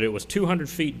saw that it was 200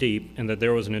 feet deep and that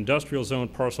there was an industrial zone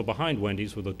parcel behind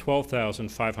Wendy's with a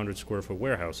 12,500 square foot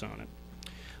warehouse on it.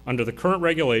 Under the current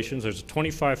regulations, there's a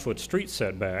 25-foot street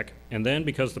setback, and then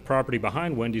because the property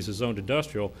behind Wendy's is zoned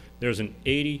industrial, there's an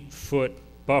 80-foot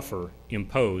buffer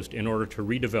imposed in order to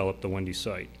redevelop the Wendy's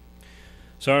site.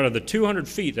 So out of the 200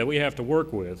 feet that we have to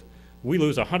work with, we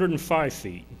lose 105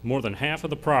 feet, more than half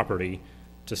of the property,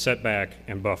 to setback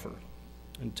and buffer.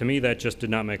 And to me, that just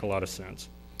did not make a lot of sense.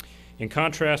 In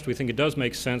contrast, we think it does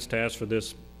make sense to ask for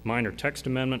this minor text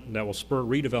amendment that will spur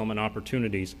redevelopment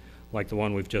opportunities like the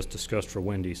one we've just discussed for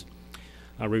Wendy's.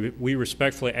 We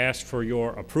respectfully ask for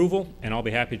your approval, and I'll be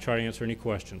happy to try to answer any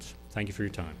questions. Thank you for your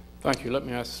time. Thank you. Let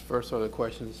me ask first other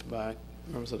questions by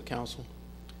members of the council.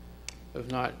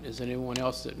 If not, is there anyone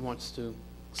else that wants to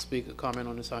speak or comment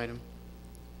on this item?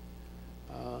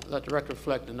 Let the record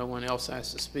reflect that no one else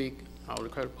asked to speak. I will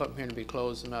declare the public hearing to be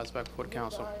closed and matters back before the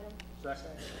council. Second.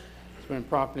 It's been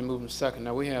properly moved and second.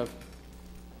 Now we have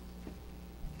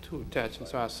two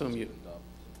attachments, so I assume you.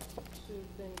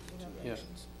 Yeah.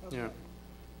 Yeah.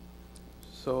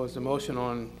 So is the motion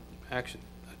on action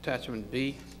attachment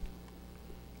B?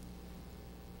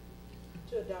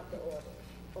 To adopt the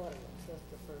ordinance, that's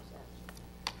the first action.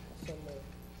 So moved.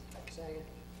 Second.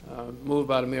 Moved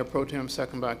by the Mayor Pro Tem,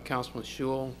 second by Councilman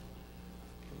Schewel.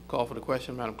 Call for the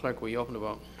question. Madam Clerk, will you open the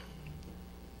vote?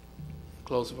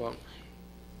 Close the vote.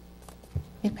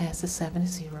 It passes 7-0.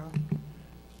 Mr.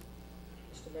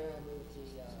 Mayor, I move the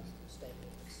statement of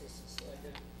consistency.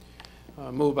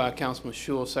 Moved by Councilman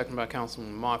Schewel, second by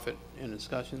Councilman Moffitt. In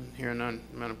discussion, hearing none.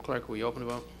 Madam Clerk, will you open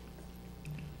the vote?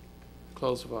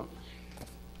 Close the vote.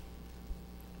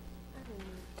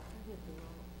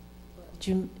 Did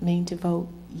you mean to vote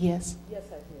yes? Yes,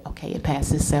 I did. Okay, it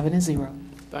passes 7-0.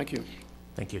 Thank you.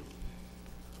 Thank you.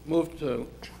 Move to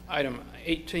item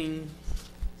 18.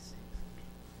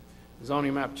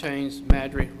 Zoning map change,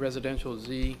 Madry Residential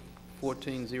Z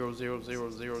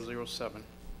 14000007.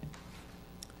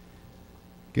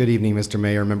 Good evening, Mr.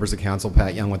 Mayor, members of council.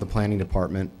 Pat Young with the Planning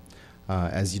Department.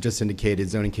 As you just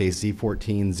indicated, zoning case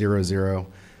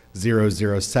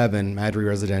Z14000007, Madry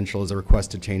Residential is a request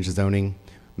to change the zoning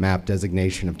map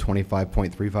designation of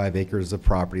 25.35 acres of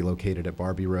property located at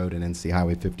Barbie Road and NC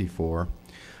Highway 54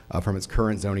 from its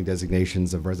current zoning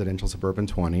designations of residential suburban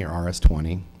 20 or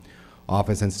RS20,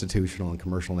 office institutional and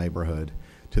commercial neighborhood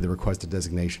to the requested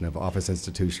designation of office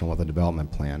institutional with a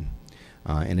development plan.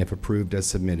 And if approved as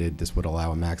submitted, this would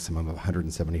allow a maximum of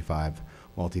 175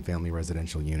 multifamily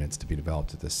residential units to be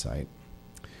developed at this site.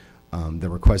 The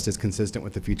request is consistent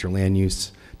with the future land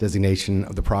use designation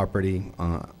of the property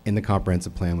in the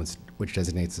comprehensive plan, which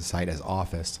designates the site as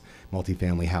office.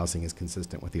 Multifamily housing is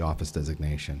consistent with the office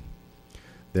designation.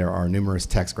 There are numerous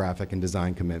text, graphic, and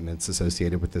design commitments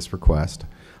associated with this request,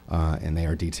 and they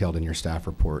are detailed in your staff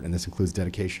report. And this includes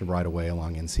dedication of right-of-way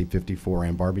along NC 54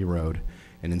 and Barbie Road,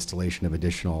 and installation of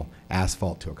additional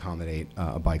asphalt to accommodate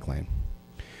a bike lane.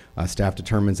 Staff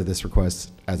determines that this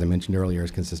request, as I mentioned earlier,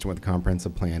 is consistent with the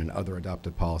comprehensive plan and other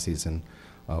adopted policies and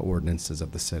ordinances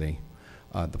of the city.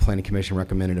 The Planning Commission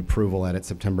recommended approval at its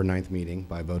September 9th meeting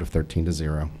by a vote of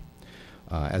 13-0.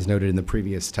 As noted in the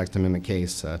previous text amendment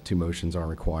case, two motions are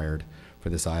required for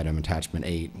this item, attachment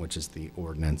 8, which is the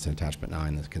ordinance, and attachment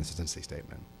 9, the consistency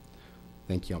statement.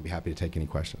 Thank you. I'll be happy to take any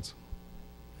questions.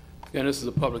 Again, this is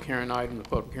a public hearing item. The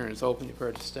public hearing is open. You've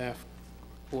heard the staff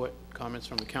report, comments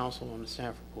from the council on the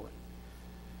staff report.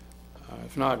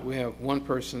 If not, we have one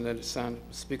person that is signed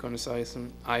to speak on this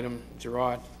item,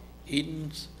 Gerard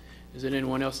Edens. Is there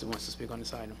anyone else that wants to speak on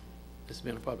this item? This has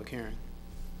been a public hearing.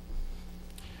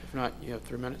 If not, you have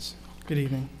 3 minutes. Good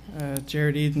evening.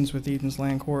 Jared Edens with Edens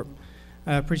Land Corp.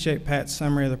 I appreciate Pat's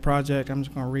summary of the project. I'm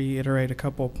just going to reiterate a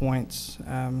couple of points.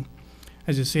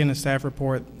 As you see in the staff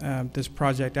report, this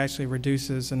project actually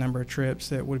reduces the number of trips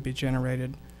that would be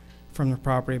generated from the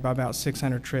property by about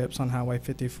 600 trips on Highway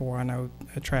 54. I know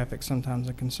traffic sometimes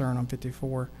a concern on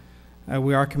 54.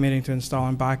 We are committing to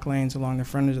installing bike lanes along the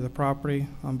frontage of the property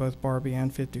on both Barbie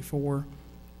and 54.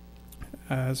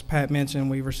 As Pat mentioned,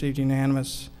 we received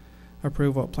unanimous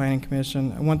approval at Planning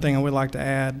Commission. One thing I would like to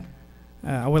add,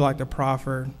 I would like to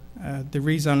proffer the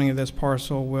rezoning of this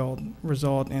parcel will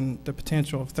result in the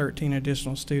potential of 13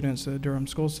 additional students in the Durham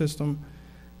school system.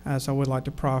 So I would like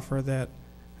to proffer that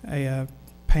a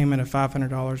payment of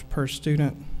 $500 per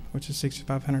student, which is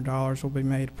 $6,500, will be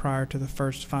made prior to the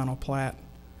first final plat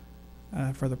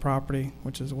for the property,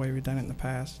 which is the way we've done it in the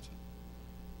past.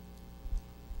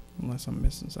 Unless I'm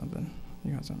missing something.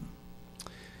 You got something?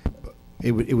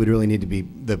 It would really need to be,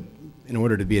 in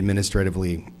order to be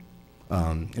administratively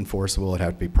enforceable, it'd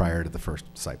have to be prior to the first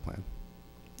site plan.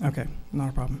 Okay, not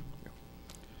a problem.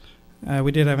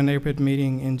 We did have a neighborhood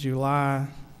meeting in July.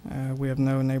 We have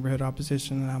no neighborhood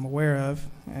opposition that I'm aware of,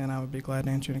 and I would be glad to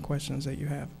answer any questions that you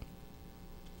have.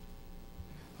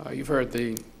 You've heard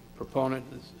the proponent.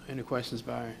 Any questions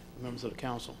by members of the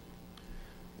council?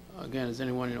 Again, is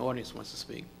anyone in the audience who wants to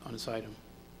speak on this item?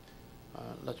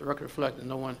 Let the record reflect that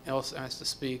no one else asked to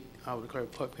speak. I will declare the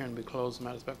public hearing to be closed.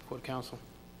 Matters back before the council.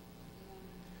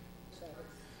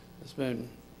 It's been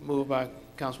moved by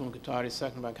Councilwoman Cottardi,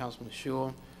 seconded by Councilman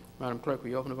Schewel. Madam Clerk, will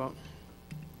you open the vote?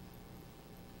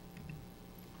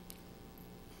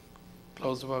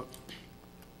 Close the vote.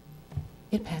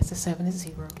 It passes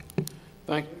 7-0.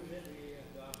 Thank you.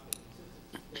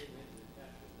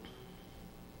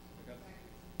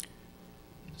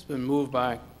 It's been moved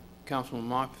by Councilman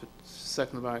Moffitt,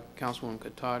 seconded by Councilwoman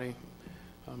Catotti.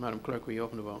 Madam Clerk, will you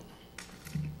open the vote?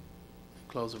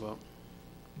 Close the vote.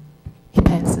 It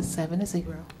passes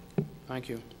 7-0. Thank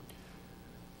you.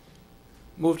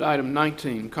 Move to item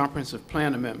 19, Comprehensive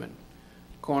Plan Amendment,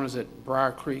 corners at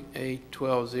Briar Creek,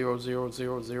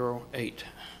 A12000008.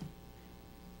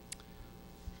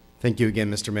 Thank you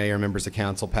again, Mr. Mayor, members of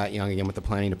council. Pat Young again with the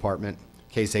Planning Department.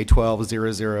 Case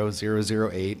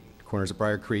A12000008, corners of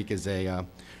Briar Creek, is a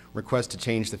request to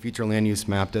change the future land use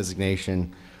map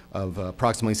designation of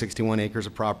approximately 61 acres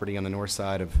of property on the north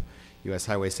side of US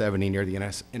Highway 70 near the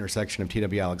intersection of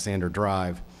TW Alexander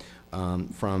Drive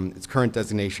from its current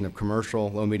designation of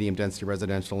commercial, low, medium density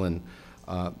residential, and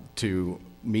to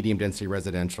medium density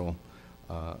residential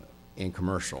and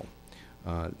commercial.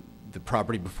 The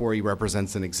property before you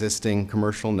represents an existing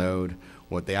commercial node.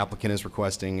 What the applicant is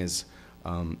requesting is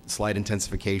slight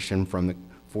intensification from the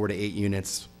 4 to 8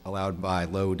 units allowed by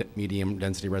low, medium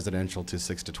density residential to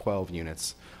 6 to 12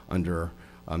 units under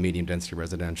medium density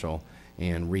residential,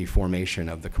 and reformation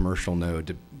of the commercial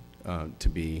node to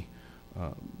be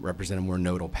represent a more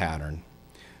nodal pattern.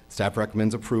 Staff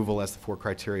recommends approval as the 4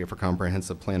 criteria for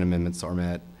comprehensive plan amendments are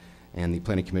met, and the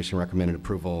Planning Commission recommended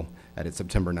approval at its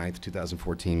September 9th,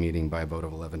 2014 meeting by a vote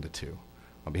of 11-2.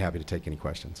 I'll be happy to take any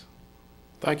questions.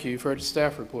 Thank you. You've heard the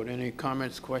staff report. Any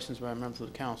comments, questions by members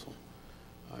of the council?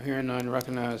 Hearing none,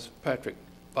 recognize Patrick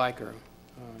Biker.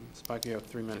 Spiker, you have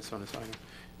 3 minutes on this item.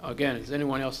 Again, is there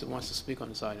anyone else that wants to speak on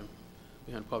this item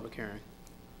beyond public hearing?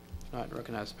 If not,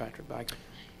 recognize Patrick Biker.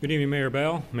 Good evening, Mayor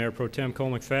Bell, Mayor Pro Tem Cole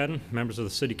McFadden, members of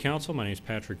the City Council. My name is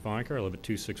Patrick Biker. I live at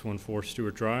 2614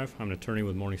 Stewart Drive. I'm an attorney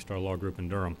with Morningstar Law Group in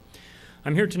Durham.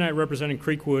 I'm here tonight representing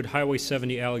Creekwood Highway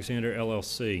 70 Alexander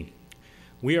LLC.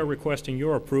 We are requesting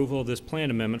your approval of this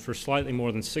plan amendment for slightly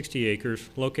more than 60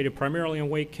 acres located primarily in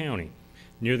Wake County,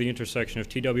 near the intersection of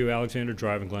TW Alexander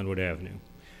Drive and Glenwood Avenue.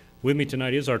 With me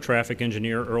tonight is our traffic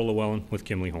engineer, Earl Llewellyn with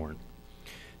Kimley Horn.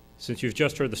 Since you've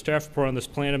just heard the staff report on this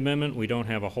plan amendment, we don't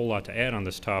have a whole lot to add on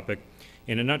this topic.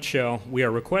 In a nutshell, we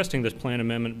are requesting this plan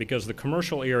amendment because the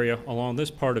commercial area along this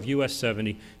part of US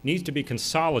 70 needs to be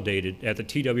consolidated at the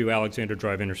TW Alexander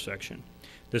Drive intersection.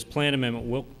 This plan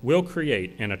amendment will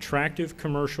create an attractive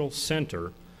commercial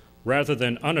center rather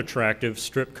than unattractive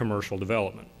strip commercial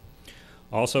development.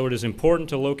 Also, it is important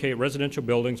to locate residential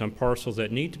buildings on parcels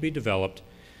that need to be developed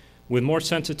with more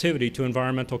sensitivity to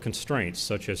environmental constraints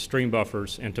such as stream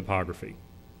buffers and topography.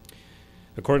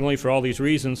 Accordingly, for all these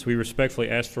reasons, we respectfully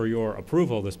ask for your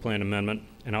approval of this plan amendment,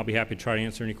 and I'll be happy to try to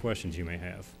answer any questions you may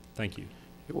have. Thank you.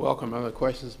 You're welcome. Other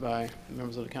questions by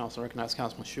members of the council? Recognize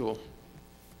Councilman Schewel.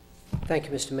 Thank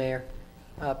you, Mr. Mayor.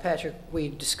 Patrick, we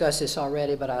discussed this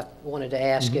already, but I wanted to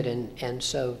ask it, and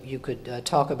so you could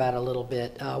talk about it a little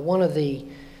bit. One of the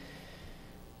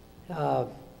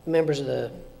members of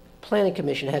the Planning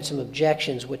Commission had some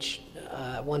objections, which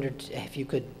I wondered if you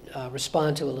could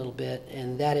respond to a little bit,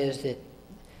 and that is that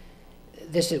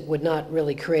this would not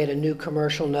really create a new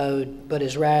commercial node, but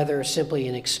is rather simply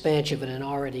an expansion of an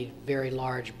already very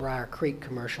large Briar Creek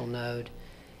commercial node,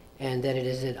 and that it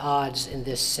is at odds in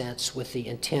this sense with the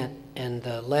intent and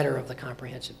the letter of the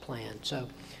comprehensive plan. So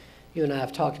you and I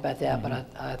have talked about that, but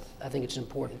I think it's an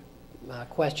important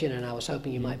question, and I was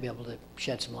hoping you might be able to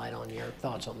shed some light on your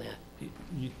thoughts on that.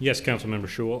 Yes, Councilmember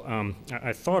Schewel.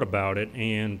 I thought about it,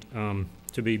 and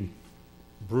to be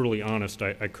brutally honest,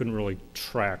 I couldn't really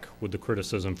track with the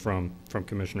criticism from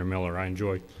Commissioner Miller. I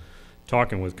enjoy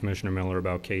talking with Commissioner Miller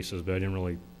about cases, but I didn't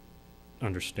really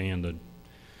understand the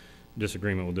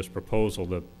disagreement with this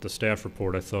proposal. The staff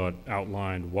report, I thought,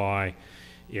 outlined why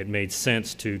it made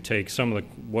sense to take some of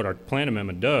what our plan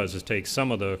amendment does is take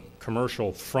some of the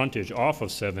commercial frontage off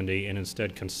of 70 and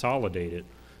instead consolidate it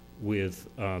with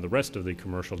the rest of the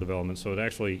commercial development. So it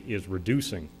actually is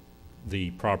reducing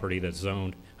the property that's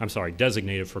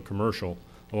designated for commercial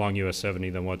along US 70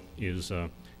 than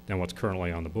what's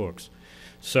currently on the books.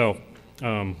 So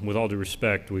with all due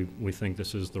respect, we think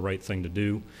this is the right thing to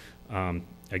do.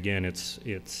 Again, it's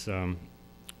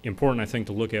important, I think,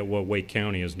 to look at what Wake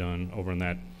County has done over in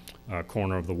that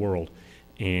corner of the world.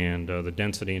 And the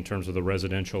density in terms of the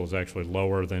residential is actually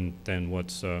lower than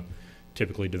what's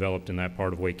typically developed in that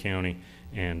part of Wake County.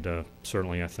 And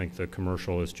certainly I think the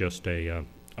commercial is just a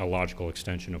logical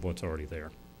extension of what's already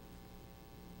there.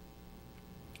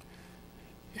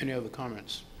 Any other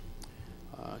comments?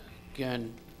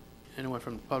 Again, anyone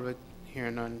from the public?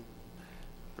 Hearing none,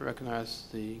 recognize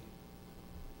the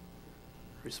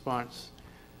response.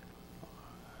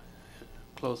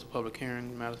 Close the public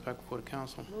hearing. Matters back before the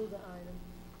council. Move the item.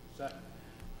 Second.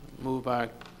 Moved by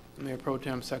Mayor Pro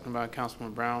Tem, seconded by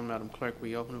Councilman Brown. Madam Clerk, will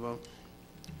you open the vote?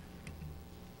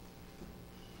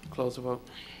 Close the vote.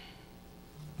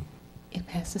 It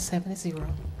passes 7-0.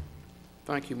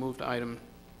 Thank you. Move to item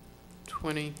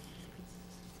 20.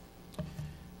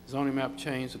 Zoning map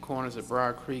change the corners at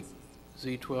Briar Creek,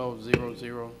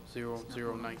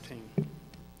 Z12-000019.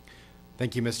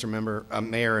 Thank you, Mr.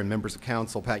 Mayor and members of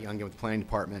council. Pat Young with the Planning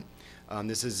Department.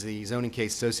 This is the zoning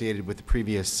case associated with the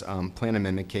previous plan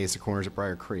amendment case, the corners at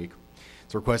Briar Creek.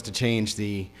 It's a request to change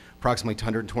the approximately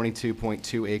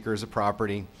 122.2 acres of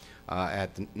property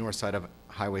at the north side of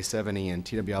Highway 70 and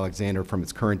TW Alexander from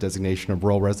its current designation of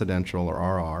rural residential, or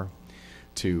RR,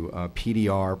 to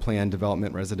PDR, Planned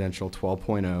Development Residential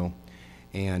 12.0,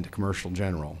 and Commercial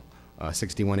General.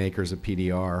 61 acres of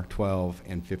PDR, 12,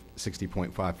 and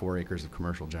 60.54 acres of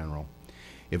Commercial General.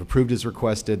 If approved as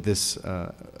requested, this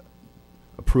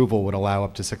approval would allow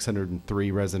up to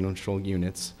 603 residential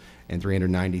units and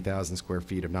 390,000 square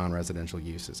feet of non-residential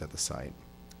uses at the site.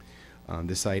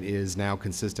 This site is now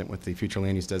consistent with the future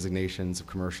land use designations of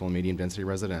commercial and medium density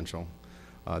residential.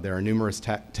 There are numerous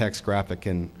text, graphic,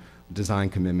 and design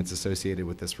commitments associated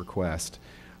with this request,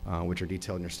 which are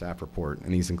detailed in your staff report,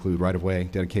 and these include right-of-way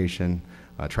dedication,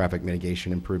 traffic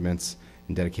mitigation improvements,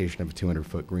 and dedication of a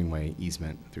 200-foot greenway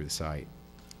easement through the site.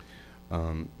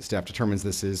 Staff determines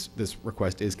this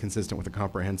request is consistent with the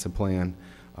comprehensive plan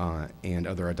and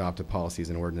other adopted policies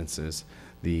and ordinances.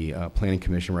 The Planning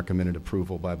Commission recommended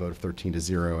approval by a vote of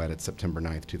 13-0 at its September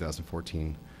 9th,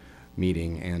 2014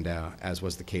 meeting, and as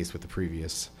was the case with the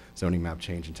previous zoning map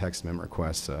change and text amendment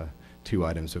requests,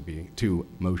 two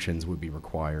motions would be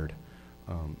required,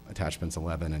 attachments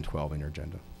 11 and 12 in your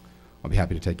agenda. I'll be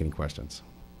happy to take any questions.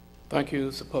 Thank you.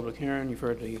 This is a public hearing. You've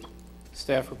heard the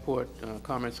staff report,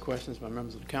 comments, questions by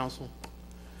members of the council.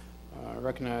 I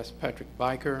recognize Patrick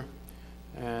Biker,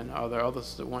 and are there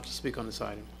others that want to speak on this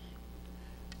item?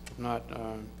 If not,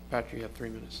 Patrick, you have 3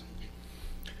 minutes.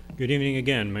 Good evening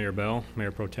again, Mayor Bell,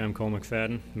 Mayor Pro Tem Cole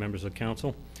McFadden, members of the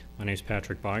council. My name is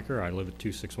Patrick Biker. I live at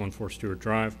 2614 Stewart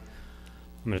Drive.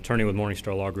 I'm an attorney with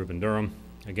Morningstar Law Group in Durham.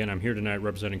 Again, I'm here tonight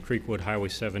representing Creekwood Highway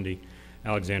 70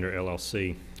 Alexander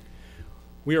LLC.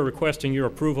 We are requesting your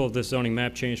approval of this zoning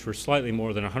map change for slightly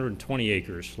more than 120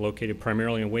 acres, located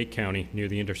primarily in Wake County near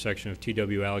the intersection of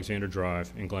TW Alexander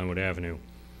Drive and Glenwood Avenue.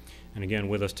 And again,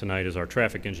 with us tonight is our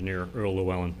traffic engineer, Earl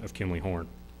Llewellyn of Kimley Horn.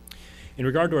 In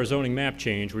regard to our zoning map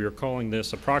change, we are calling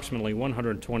this approximately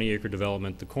 120-acre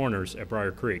development the corners at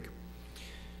Briar Creek.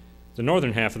 The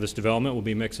northern half of this development will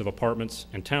be a mix of apartments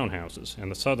and townhouses, and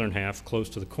the southern half, close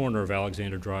to the corner of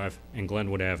Alexander Drive and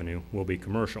Glenwood Avenue, will be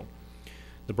commercial.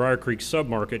 The Briar Creek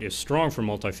submarket is strong for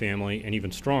multifamily and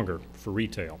even stronger for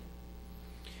retail.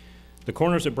 The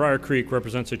corners at Briar Creek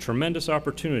represents a tremendous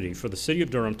opportunity for the city of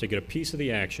Durham to get a piece of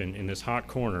the action in this hot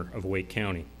corner of Wake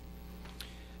County.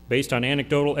 Based on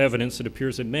anecdotal evidence, it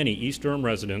appears that many East Durham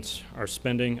residents are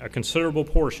spending a considerable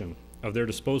portion of their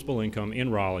disposable income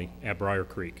in Raleigh at Briar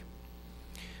Creek.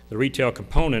 The retail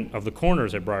component of the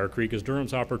corners at Briar Creek is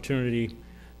Durham's opportunity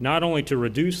not only to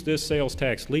reduce this sales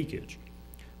tax leakage,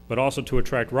 but also to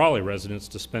attract Raleigh residents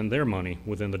to spend their money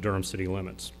within the Durham city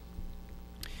limits.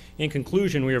 In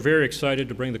conclusion, we are very excited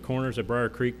to bring the corners at Briar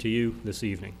Creek to you this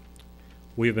evening.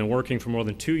 We have been working for more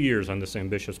than 2 years on this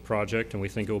ambitious project, and we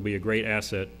think it will be a great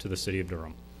asset to the city of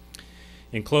Durham.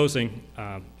 In closing,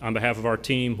 on behalf of our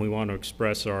team, we want to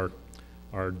express our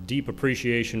deep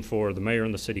appreciation for the mayor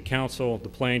and the city council, the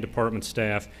planning department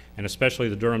staff, and especially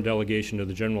the Durham delegation to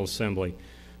the General Assembly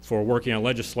for working on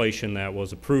legislation that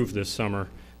was approved this summer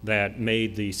that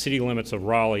made the city limits of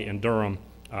Raleigh and Durham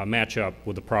match up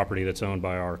with the property that's owned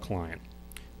by our client.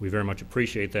 We very much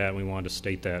appreciate that, and we wanted to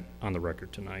state that on the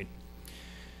record tonight.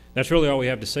 That's really all we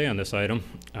have to say on this item.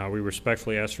 We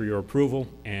respectfully ask for your approval,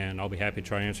 and I'll be happy to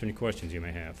try to answer any questions you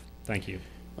may have. Thank you.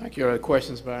 Thank you. Are there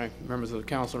questions by members of the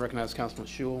council? I recognize Councilman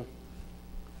Schewel.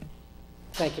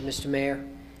 Thank you, Mr. Mayor.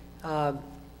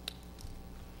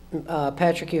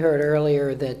 Patrick, you heard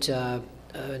earlier that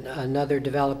another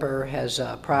developer has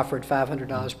proffered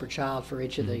 $500 per child for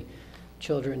each of the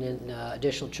children in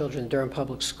additional children in Durham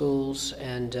Public Schools,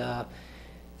 and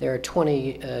there are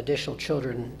 20 additional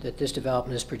children that this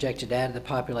development is projected to add to the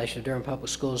population of Durham Public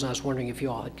Schools, and I was wondering if you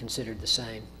all had considered the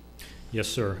same. Yes,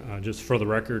 sir. Just for the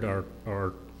record,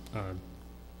 our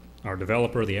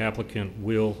developer, the applicant,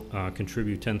 will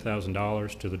contribute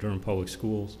 $10,000 to the Durham Public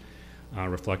Schools,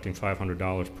 reflecting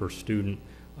 $500 per student,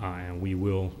 and we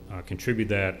will contribute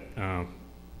that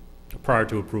prior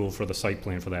to approval for the site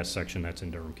plan for that section that's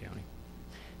in Durham County.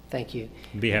 Thank you.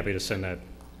 Be happy to send that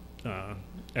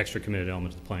extra committed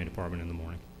element to the planning department in the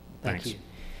morning. Thank Thanks. you.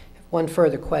 One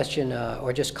further question,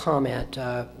 or just comment,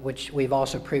 which we've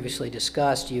also previously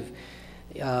discussed. You've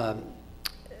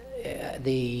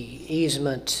the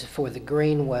easement for the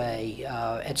greenway.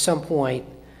 At some point,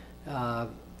 I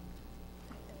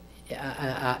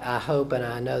hope and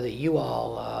I know that you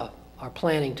all are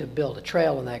planning to build a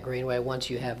trail in that greenway once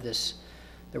you have the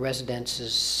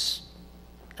residences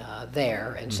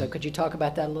there. And so could you talk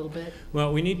about that a little bit?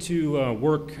 Well, we need to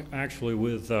work actually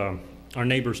with our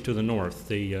neighbors to the north,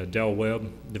 the Del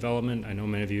Webb development. I know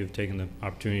many of you have taken the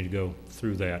opportunity to go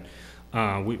through that.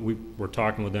 We're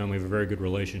talking with them. We have a very good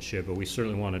relationship, but we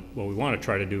certainly what we want to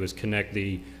try to do is connect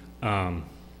the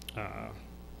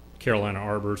Carolina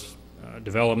Arbors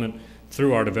development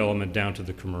through our development down to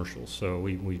the commercial. So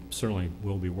we certainly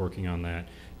will be working on that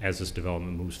as this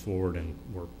development moves forward, and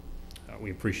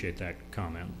we appreciate that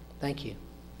comment. Thank you.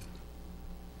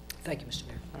 Thank you, Mr.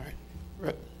 Mayor. All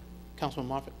right. Councilman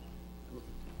Moffitt.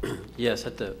 Yes,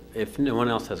 if no one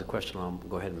else has a question, I'll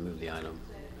go ahead and move the item.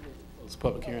 It's a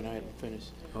public hearing item finished.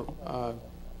 Oh.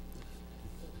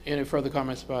 Any further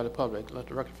comments by the public? Let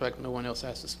the record reflect no one else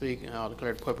has to speak, and I'll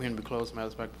declare the public hearing to be closed.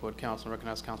 Matters back before the council and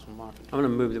recognize Councilman Moffitt. I'm going to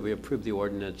move that we approve the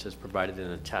ordinance as provided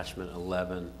in attachment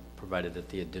 11, provided that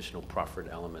the additional proffered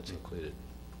elements included.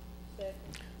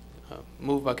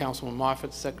 Moved by Councilman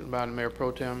Moffitt, seconded by the Mayor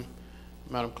Pro Tem.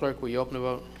 Madam Clerk, will you open the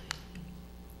vote?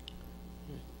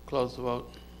 Close the vote.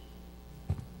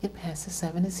 It passes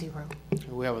 7-0.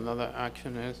 We have another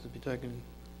action that has to be taken.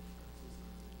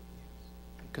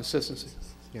 Consistency.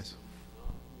 Yes.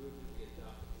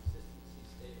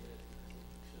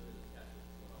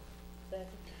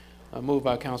 Moved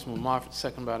by Councilman Moffitt,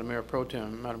 seconded by the Mayor Pro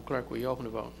Tem. Madam Clerk, will you open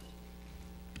the vote?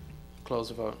 Close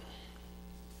the vote.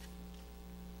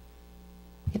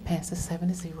 It passes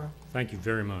 7-0. Thank you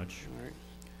very much. All right.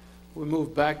 We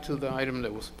move back to the item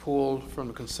that was pulled from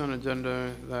the consent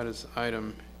agenda. That is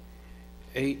item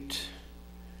 8.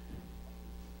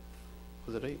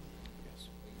 Was it 8?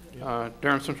 Yes.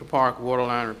 Durham Central Park Water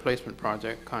Line Replacement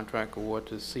Project Contract Award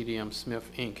to CDM Smith,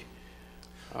 Inc.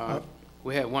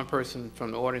 We had one person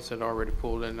from the audience that already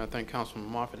pulled it, and I think Councilman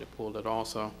Moffitt had pulled it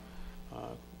also.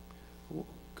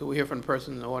 Could we hear from the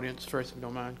person in the audience first, if you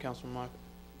don't mind, Councilman Moffitt?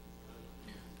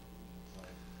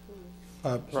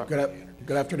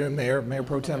 Good afternoon, Mayor, Mayor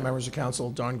Pro Tem, members of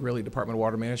council, Don Grilly, Department of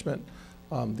Water Management.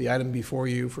 The item before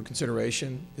you for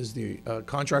consideration is the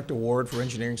contract award for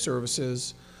engineering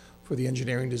services for the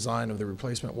engineering design of the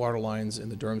replacement water lines in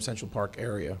the Durham Central Park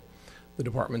area. The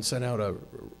department sent out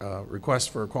a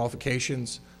request for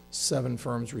qualifications. 7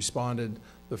 firms responded.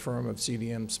 The firm of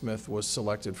CDM Smith was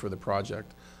selected for the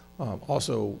project.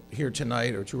 Also here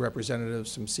tonight are 2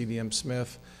 representatives from CDM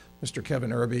Smith, Mr.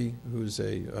 Kevin Irby, who's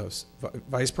a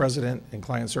Vice President and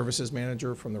Client Services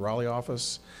Manager from the Raleigh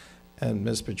office, and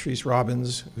Ms. Patrice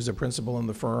Robbins, who's a principal in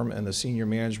the firm and the Senior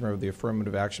Manager of the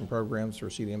Affirmative Action Programs for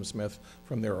CDM Smith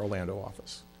from their Orlando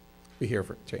office. Be here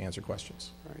to answer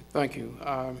questions. All right, thank you.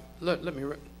 Let me,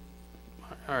 all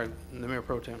right, the Mayor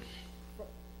Pro Tem.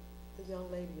 The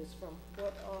young lady is from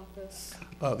what office?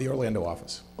 The Orlando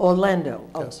office. Orlando.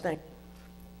 Oh, yes. Thank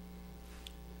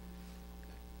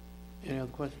you. Any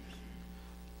other questions?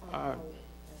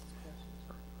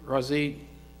 Razid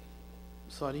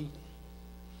Saadi.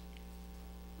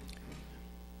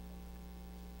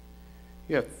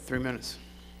 You have 3 minutes.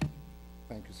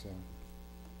 Thank you, sir.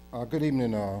 Good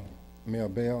evening, Mayor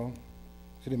Bell,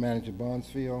 City Manager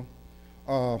Bondsfield.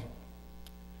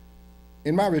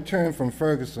 In my return from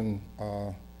Ferguson,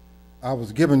 I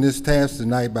was given this task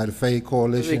tonight by the Fade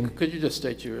Coalition. Could you just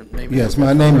state your name? Yes,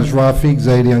 my name is Rafiq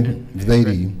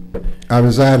Zaidi. I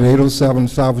reside at 807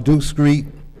 South Duke Street,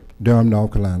 Durham,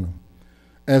 North Carolina.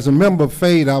 As a member of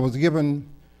Fade, I was given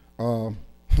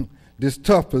this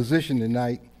tough position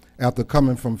tonight after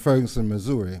coming from Ferguson,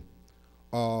 Missouri.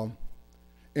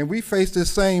 And we face this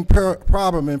same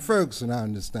problem in Ferguson, I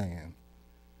understand.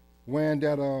 When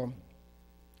that,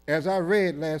 as I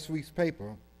read last week's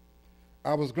paper,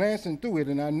 I was glancing through it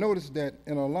and I noticed that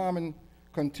an alarming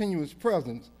continuous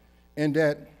presence, and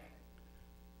that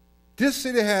this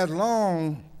city has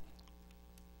long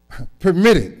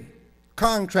permitted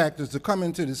contractors to come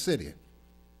into the city.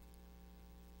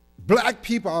 Black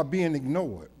people are being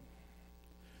ignored.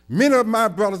 Many of my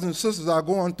brothers and sisters are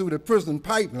going through the prison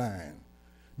pipeline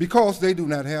because they do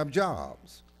not have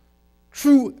jobs,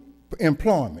 true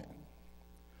employment.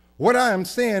 What I am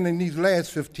saying in these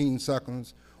last 15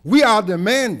 seconds, we are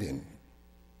demanding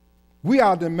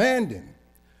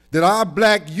that our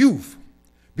black youth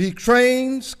be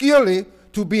trained skillfully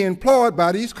to be employed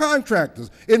by these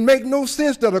contractors. It makes no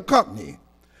sense that a company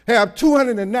have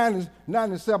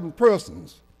 297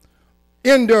 persons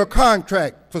in their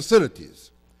contract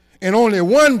facilities, and only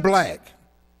one black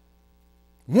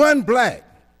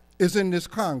is in this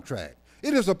contract.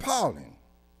 It is appalling.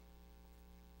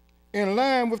 In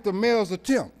line with the mayor's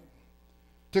attempt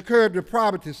to curb the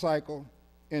poverty cycle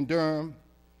in Durham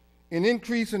and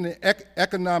increasing the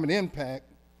economic impact,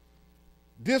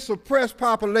 this oppressed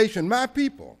population, my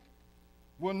people,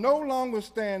 will no longer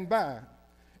stand by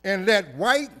and let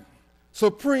white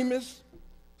supremacist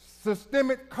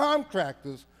systemic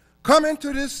contractors come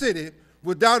into this city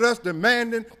without us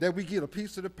demanding that we get a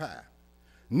piece of the pie.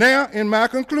 Now, in my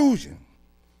conclusion,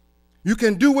 you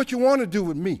can do what you want to do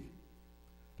with me.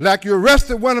 Like you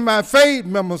arrested one of my FADE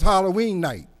members Halloween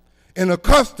night and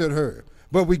accosted her,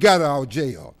 but we got her out of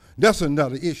jail. That's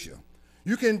another issue.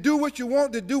 You can do what you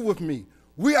want to do with me.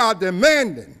 We are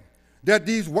demanding that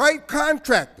these white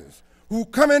contractors who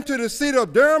come into the city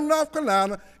of Durham, North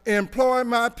Carolina, employ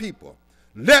my people.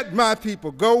 Let my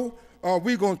people go, or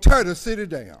we're going to tear the city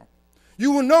down.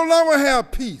 You will no longer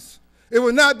have peace. It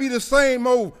will not be the same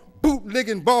old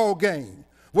bootlegging ball game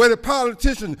where the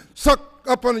politicians suck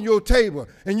up under your table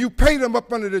and you pay them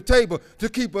up under the table to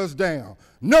keep us down.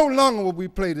 No longer will we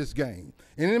play this game.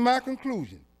 And in my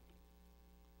conclusion,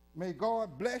 may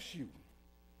God bless you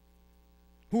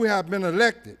who have been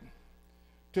elected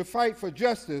to fight for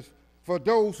justice for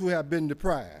those who have been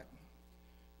deprived.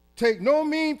 Take no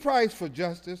mean price for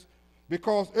justice,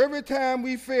 because every time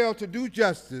we fail to do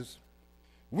justice,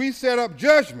 we set up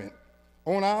judgment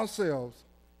on ourselves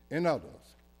and others.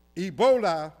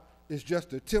 Ebola is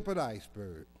just the tip of the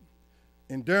iceberg.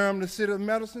 In Durham, the city of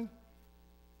medicine,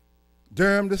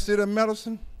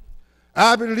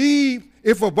 I believe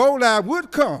if Ebola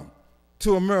would come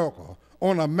to America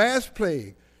on a mass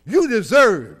plague, you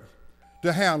deserve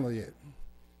to handle it.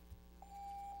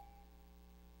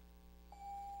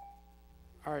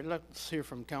 All right, let's hear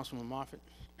from Councilman Moffitt.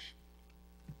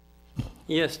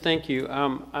 Yes, thank you.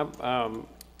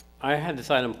 I had this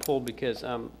item pulled because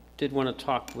did want to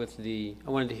talk with I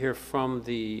wanted to hear from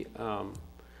the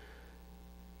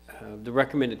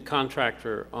recommended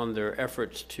contractor on their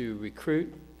efforts to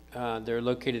recruit. They're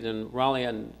located in Raleigh,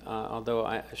 and although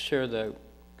I share the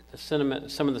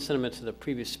sentiment, some of the sentiments of the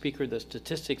previous speaker, the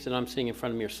statistics that I'm seeing in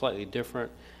front of me are slightly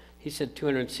different. He said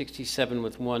 267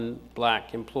 with one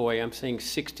black employee. I'm saying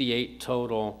 68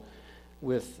 total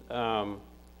with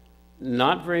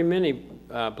not very many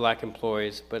black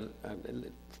employees, but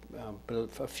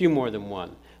a few more than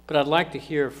one. But I'd like to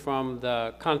hear from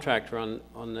the contractor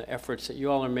on the efforts that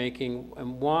you all are making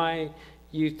and why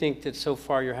you think that so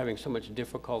far you're having so much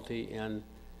difficulty in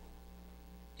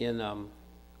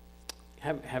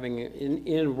having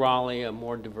in Raleigh a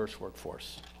more diverse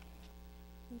workforce.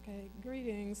 Okay,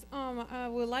 greetings. I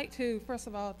would like to, first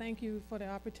of all, thank you for the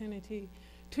opportunity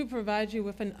to provide you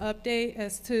with an update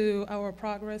as to our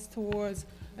progress towards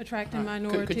attracting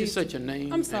minorities. Could you set your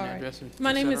name and address?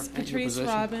 My name is Patrice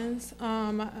Robbins.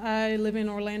 I live in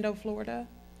Orlando, Florida.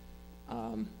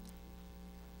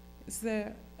 Is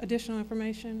there additional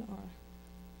information or?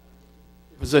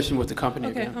 Position with the company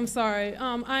Okay, again. I'm sorry.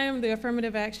 I am the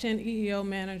Affirmative Action EEO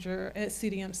Manager at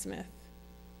CDM Smith.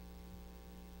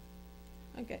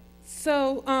 Okay,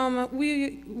 so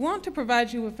we want to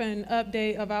provide you with an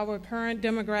update of our current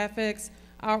demographics,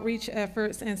 outreach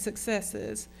efforts, and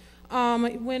successes.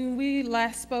 When we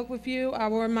last spoke with you,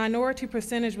 our minority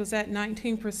percentage was at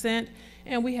 19%,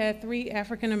 and we had 3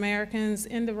 African Americans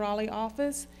in the Raleigh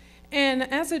office. And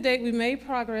as of date, we made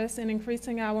progress in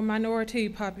increasing our minority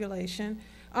population.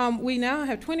 We now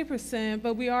have 20%,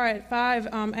 but we are at 5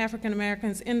 African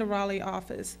Americans in the Raleigh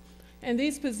office. And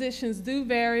these positions do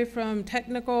vary from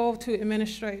technical to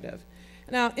administrative.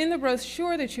 Now, in the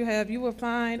brochure that you have, you will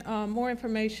find more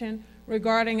information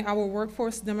regarding our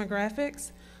workforce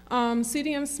demographics.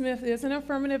 CDM Smith is an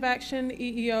affirmative action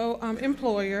EEO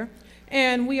employer,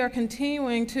 and we are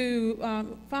continuing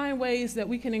to find ways that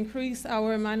we can increase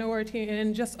our minority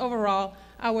and just overall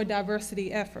our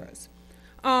diversity efforts.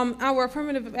 Our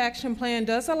affirmative action plan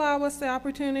does allow us the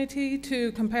opportunity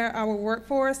to compare our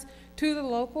workforce to the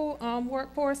local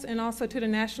workforce and also to the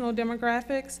national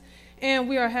demographics. And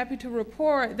we are happy to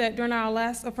report that during our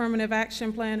last affirmative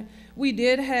action plan, we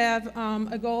did have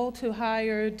a goal to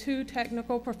hire 2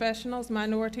 technical professionals,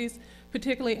 minorities,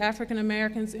 particularly African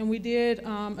Americans, and we did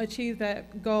achieve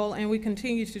that goal, and we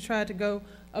continue to try to go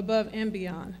above and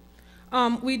beyond.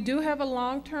 We do have a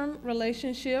long-term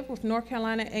relationship with North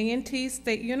Carolina A&T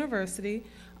State University.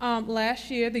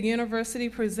 Last year, the university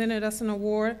presented us an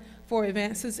award for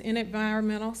advances in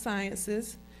environmental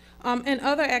sciences. And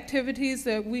other activities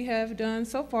that we have done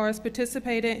so far is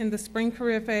participated in the Spring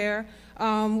Career Fair.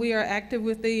 We are active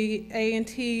with the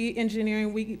A&T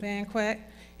Engineering Week Banquet.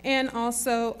 And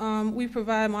also, we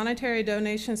provide monetary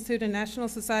donations to the National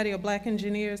Society of Black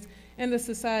Engineers and the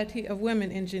Society of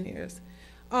Women Engineers.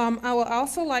 I would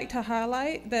also like to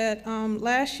highlight that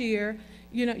last year,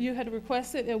 you had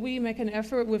requested that we make an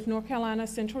effort with North Carolina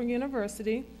Central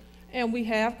University, and we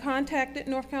have contacted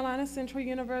North Carolina Central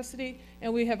University,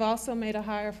 and we have also made a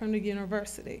hire from the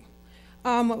university.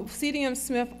 CDM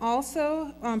Smith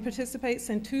also participates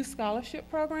in 2 scholarship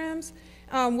programs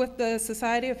with the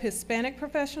Society of Hispanic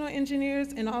Professional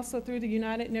Engineers and also through the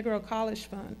United Negro College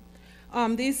Fund.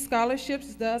 These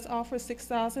scholarships does offer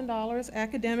 $6,000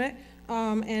 academic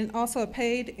and also a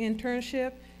paid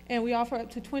internship, and we offer up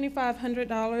to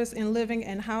 $2,500 in living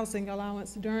and housing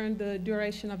allowance during the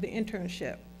duration of the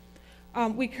internship.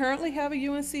 We currently have a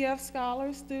UNCF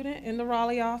Scholar student in the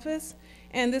Raleigh office,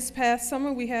 and this past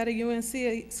summer we had a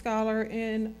UNC Scholar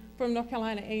from North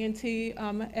Carolina A&T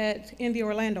in the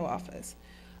Orlando office.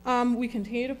 We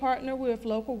continue to partner with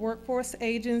local workforce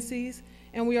agencies,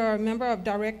 and we are a member of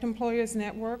Direct Employers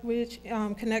Network, which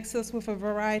connects us with a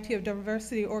variety of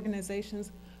diversity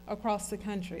organizations across the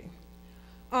country.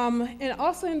 And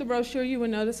also in the brochure, you will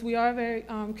notice we are very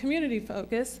community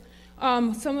focused.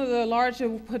 Some of the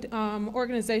larger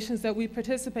organizations that we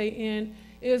participate in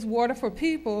is Water for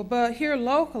People, but here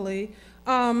locally,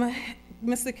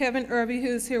 Mr. Kevin Irby,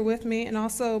 who's here with me, and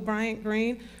also Bryant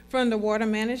Green from the Water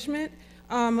Management,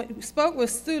 spoke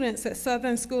with students at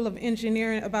Southern School of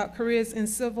Engineering about careers in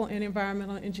civil and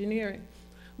environmental engineering.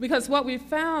 Because what we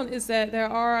found is that there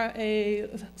are a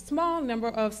small number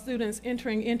of students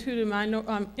entering into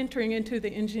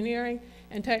the engineering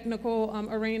and technical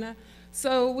arena.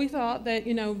 So we thought that,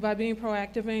 by being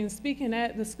proactive and speaking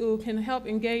at the school can help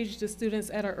engage the students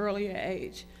at an earlier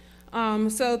age.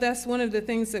 So that's one of the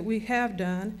things that we have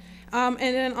done. And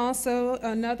then also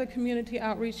another community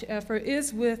outreach effort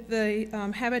is with the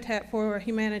Habitat for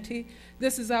Humanity.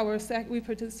 This is we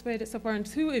participated so far in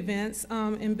 2 events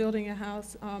in building a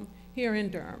house here in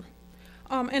Durham.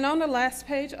 And on the last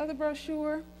page of the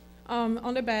brochure,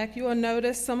 on the back, you will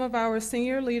notice some of our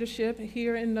senior leadership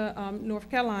here in North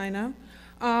Carolina.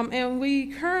 And we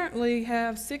currently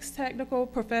have 6 technical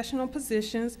professional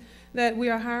positions that we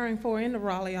are hiring for in the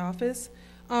Raleigh office.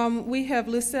 We have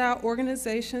listed out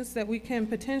organizations that we can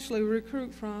potentially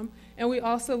recruit from, and we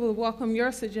also will welcome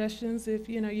your suggestions if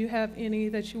you have any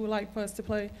that you would like for us to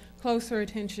pay closer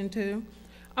attention to.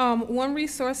 One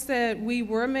resource that we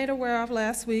were made aware of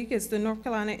last week is the North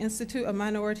Carolina Institute of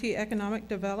Minority Economic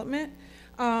Development.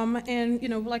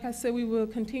 And like I said, we will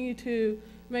continue to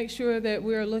make sure that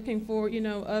we're looking for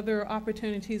other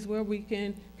opportunities where we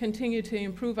can continue to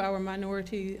improve our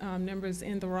minority numbers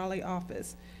in the Raleigh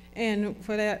office. And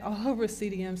for that, all over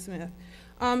CDM Smith.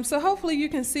 So hopefully you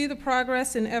can see the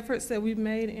progress and efforts that we've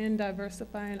made in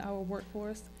diversifying our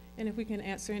workforce, and if we can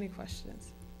answer any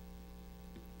questions.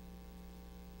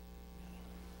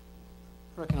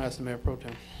 Recognize the Mayor Pro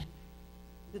Tem.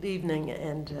 Good evening,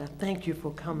 and thank you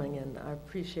for coming, and I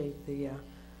appreciate the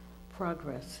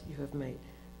progress you have made.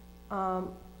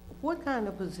 What kind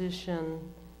of position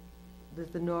does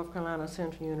the North Carolina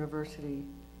Central University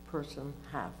person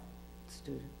have,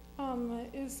 student?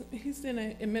 He's in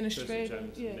an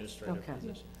administrative, Okay.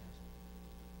 Position.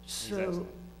 So,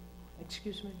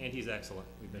 excuse me? And he's excellent.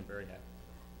 We've been very happy.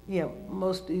 Yeah,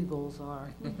 most Eagles are.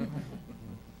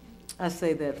 I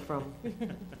say that from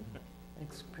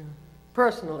experience,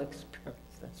 personal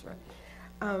experience, that's right.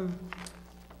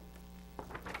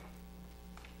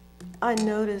 I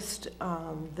noticed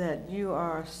that you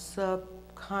are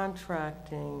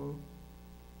subconsulting,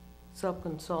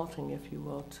 if you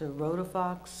will, to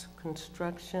Rotofox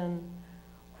Construction.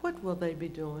 What will they be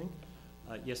doing?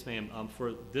 Yes, ma'am.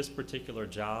 For this particular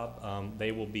job,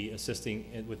 they will be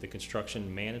assisting with the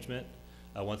construction management.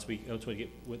 Once we get through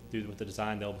with the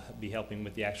design, they'll be helping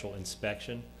with the actual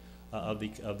inspection of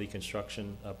the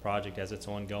construction project as it's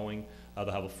ongoing.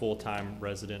 They'll have a full-time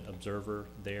resident observer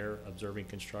there observing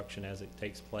construction as it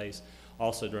takes place.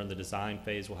 Also, during the design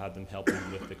phase, we'll have them helping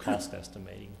with the cost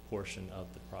estimating portion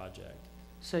of the project.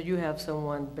 So you have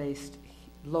someone based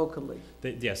locally?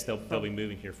 Yes, they'll be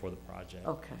moving here for the project.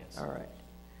 Okay, yes. all right.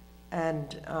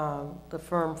 And the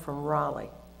firm from Raleigh,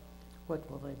 what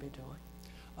will they be doing?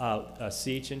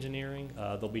 CH Engineering,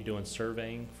 they'll be doing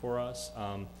surveying for us.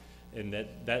 And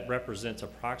that represents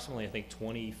approximately, I think,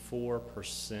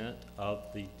 24% of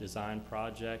the design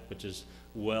project, which is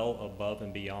well above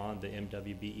and beyond the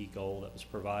MWBE goal that was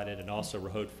provided. And also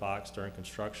Rohode Fox during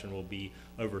construction will be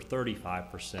over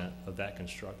 35% of that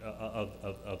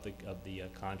of the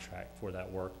contract for that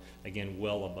work. Again,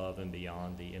 well above and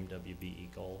beyond the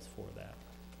MWBE goals for that.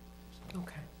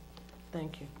 Okay,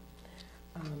 thank you.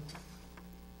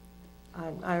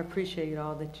 I appreciate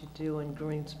all that you do in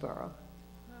Greensboro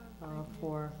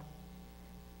for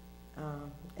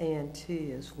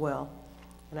A&T as well.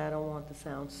 And I don't want to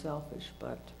sound selfish,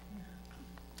 but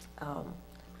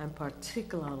I'm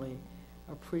particularly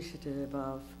appreciative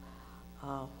of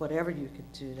whatever you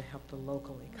could do to help the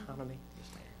local economy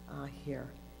here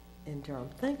in Durham.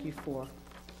 Thank you for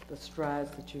the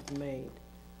strides that you've made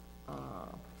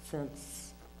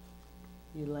since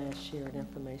you last shared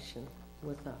information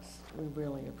with us. We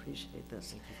really appreciate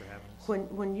this. Thank you for having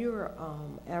us. When you're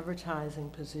advertising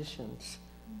positions,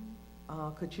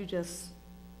 could you just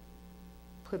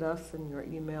put us in your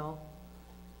email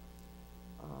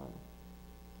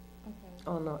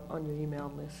on your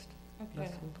email list?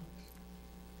 Okay.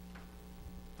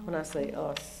 When I say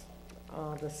us,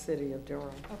 the city of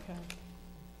Durham. Okay.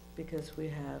 Because we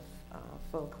have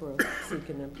folk who are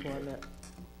seeking employment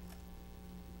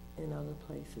in other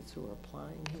places who are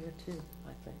applying here too,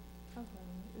 I think. Okay.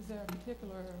 Is there a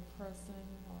particular person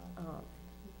or?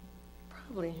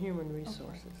 Probably human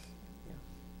resources. Okay.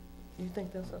 Yeah. You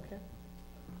think that's okay?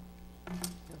 Yeah.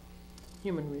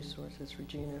 Human resources,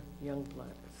 Regina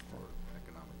Youngblood. Or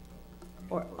economic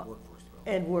development, Or workforce development.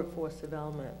 And workforce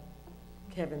development,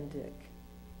 Kevin Dick.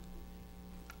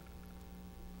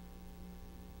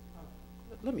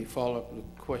 Let me follow up with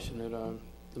a question that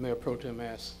the Mayor Pro Tem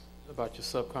asked about your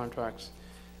subcontracts.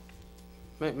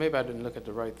 Maybe I didn't look at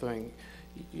the right thing.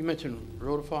 You mentioned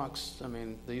Rohode Fox. I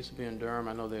mean, they used to be in Durham.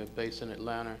 I know they're based in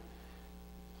Atlanta.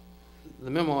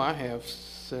 The memo I have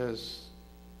says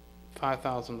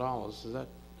 $5,000. Is that?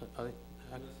 That's the line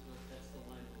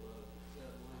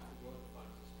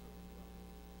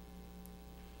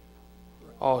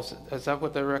below. Oh, is that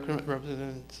what that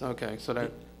represents? Okay, so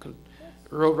that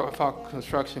Rohode Fox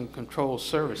Construction Control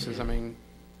Services. I mean,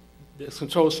 is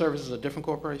Control Services a different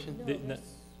corporation?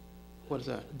 What is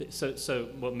that? So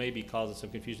what may be causing some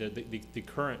confusion, the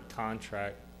current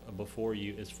contract before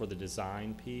you is for the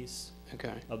design piece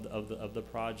of the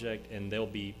project, and they'll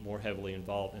be more heavily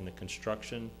involved in the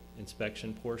construction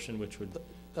inspection portion, which would.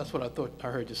 That's what I thought I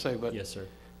heard you say, but. Yes, sir.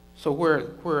 So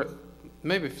where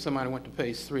maybe if somebody went to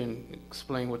page 3 and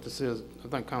explained what this is, I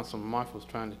think Councilman Moffitt was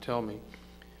trying to tell me.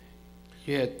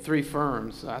 You had 3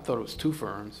 firms. I thought it was 2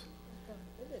 firms.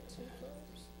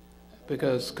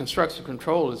 Because construction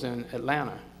control is in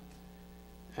Atlanta,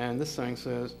 and this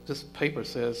paper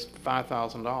says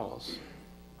 $5,000.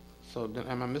 So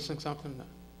am I missing something?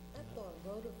 I thought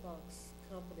Rohode Fox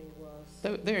Company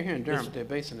was. They're here in Durham, but they're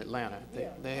based in Atlanta.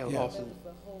 They have offices. That was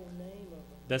the whole name of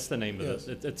it. That's the name of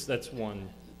it. That's one.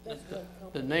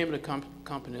 The name of the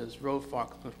company is Rohode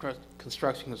Fox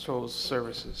Construction Control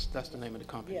Services. That's the name of the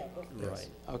company. Yeah. Right.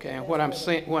 Okay, and what I'm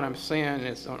saying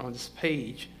is on this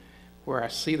page, where I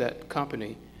see that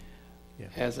company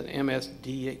as an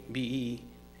MSDBE,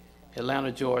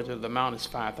 Atlanta, Georgia, the amount is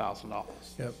 $5,000.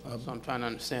 Yep. So I'm trying to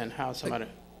understand how somebody.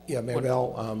 Yeah, Mayor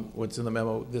Bell, what's in the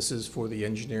memo, this is for the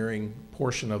engineering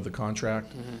portion of the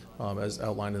contract. As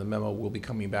outlined in the memo, we'll be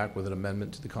coming back with an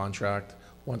amendment to the contract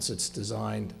once it's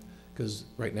designed, because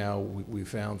right now we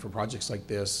found for projects like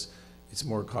this, it's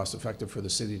more cost effective for the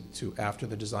city to, after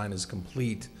the design is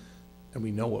complete and we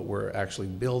know what we're actually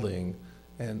building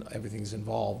and everything's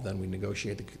involved, then we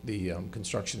negotiate the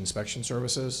construction inspection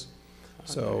services.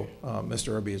 So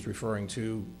Mr. Irby is referring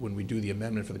to when we do the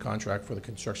amendment for the contract for the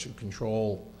construction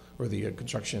control or the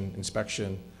construction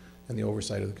inspection and the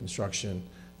oversight of the construction,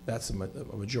 that's a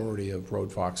majority of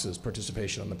Rohode Fox's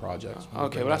participation on the project.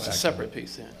 Okay, well, that's a separate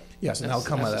piece then. Yes, and that'll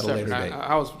come at a later date.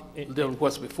 I was dealing with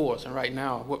what's before us, and right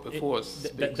now, what before us.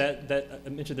 I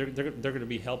mentioned they're going to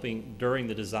be helping during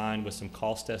the design with some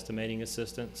cost estimating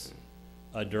assistance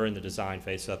during the design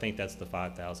phase. So I think that's the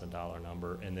 $5,000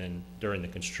 number, and then during the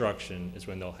construction is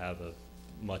when they'll have a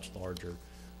much larger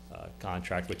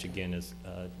contract, which again, as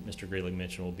Mr. Greeley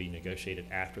mentioned, will be negotiated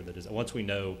after the design. Once we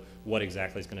know what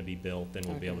exactly is going to be built, then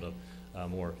we'll be able to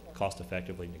more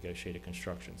cost-effectively negotiate a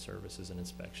construction services and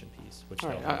inspection piece. Which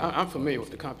I'm familiar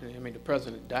with the company. I mean, the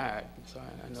president died, so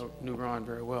I knew Ron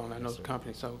very well, and I know the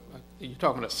company. So you're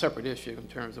talking about a separate issue in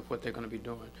terms of what they're going to be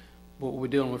doing. What we're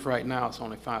dealing with right now is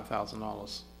only $5,000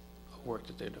 of work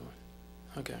that they're doing.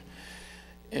 Okay.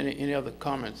 Any other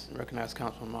comments? Recognize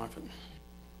Councilman Moffitt.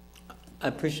 I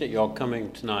appreciate you all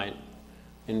coming tonight.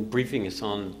 in briefing us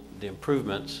on the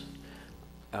improvements.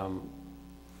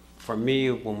 For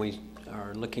me, when we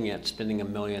are looking at spending $1.5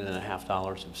 million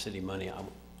of city money,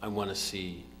 I want to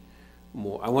see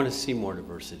more. I want to see more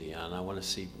diversity, and I want to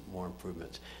see more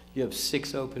improvements. You have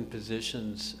 6 open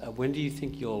positions. When do you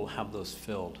think you'll have those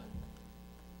filled?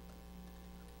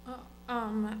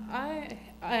 I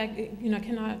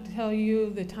cannot tell you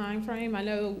the time frame. I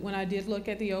know when I did look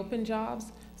at the open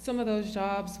jobs, some of those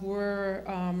jobs were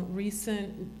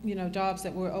recent, jobs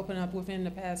that were open up within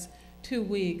the past 2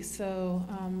 weeks. So,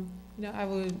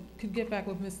 I could get back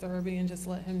with Mr. Irby and just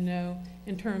let him know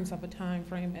in terms of a time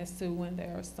frame as to when they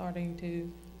are starting to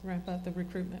ramp up the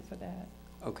recruitment for that.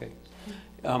 Okay.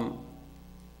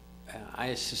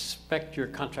 I suspect your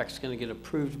contract's going to get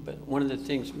approved, but one of the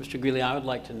things, Mr. Greeley, I would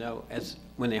like to know,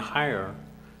 when they hire,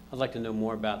 I'd like to know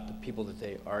more about the people that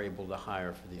they are able to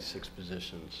hire for these 6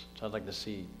 positions. So I'd like to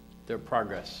see their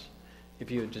progress. If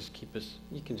you would just keep us,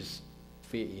 you can just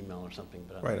via email or something.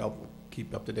 But right, I'll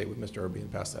keep up to date with Mr. Irby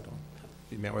and pass that on.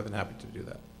 Be more than happy to do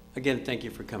that. Again, thank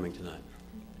you for coming tonight.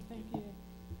 Thank you.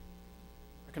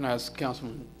 Recognize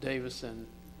Councilman Davis and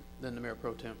then the Mayor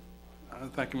Pro Tem.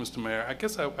 Thank you, Mr. Mayor. I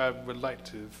guess I would like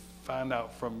to find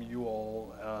out from you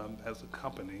all as a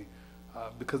company,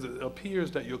 because it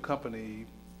appears that your company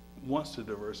wants to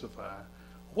diversify.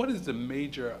 What is the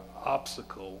major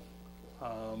obstacle?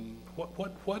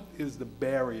 What is the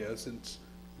barrier? Since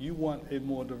you want a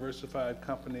more diversified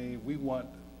company, we want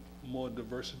more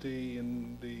diversity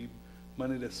in the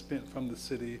money that's spent from the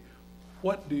city.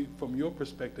 From your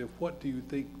perspective, what do you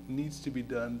think needs to be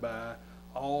done by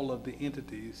all of the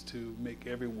entities to make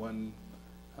everyone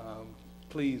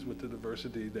pleased with the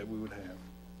diversity that we would have?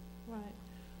 Right.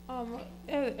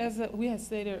 As we had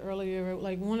stated earlier,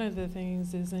 like one of the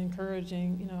things is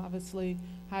encouraging, obviously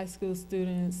high school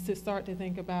students to start to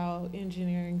think about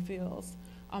engineering fields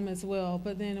as well.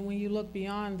 But then when you look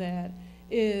beyond that,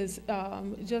 is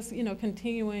just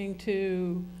continuing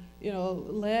to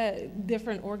let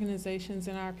different organizations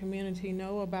in our community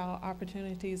know about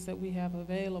opportunities that we have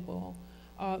available.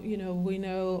 We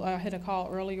know I had a call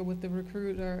earlier with the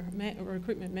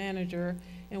recruitment manager,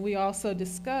 and we also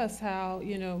discussed how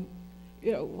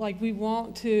like we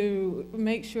want to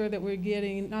make sure that we're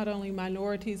getting not only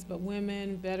minorities but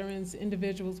women, veterans,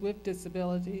 individuals with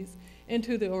disabilities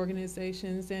into the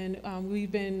organizations, and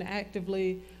we've been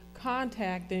actively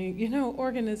contacting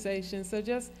organizations. So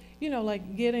just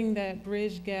like getting that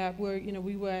bridge gap where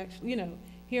we were actually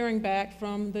hearing back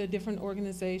from the different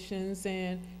organizations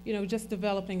and just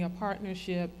developing a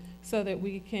partnership so that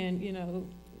we can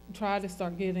try to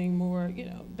start getting more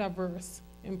diverse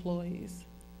employees.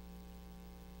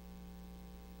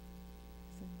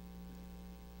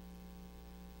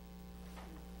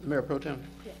 Mayor Pro Tem.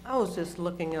 I was just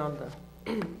looking on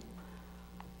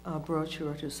the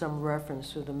brochure to some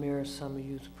reference to the Mayor's Summer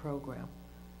Youth Program,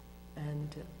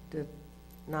 and did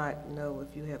not know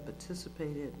if you have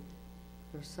participated.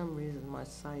 For some reason, my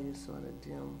sight is sort of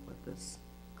dim with this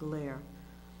glare.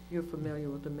 You're familiar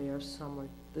with the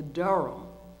the Durham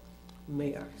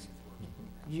Mayor's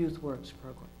Youth Works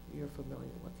Program. You're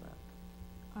familiar with that?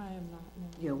 I am not. No.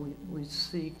 Yeah, we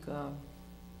seek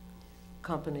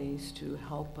companies to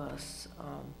help us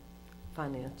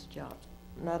finance jobs.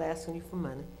 I'm not asking you for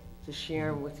money, just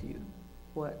sharing with you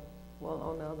well,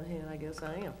 on the other hand, I guess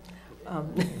I am.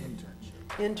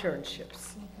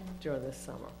 Internships during the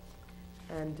summer.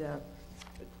 And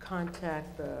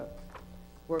contact the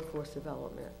workforce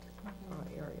development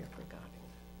area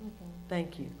regarding.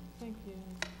 Thank you. Thank you.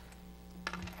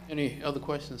 Any other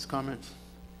questions, comments?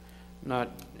 Not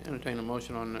entertain a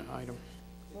motion on the item.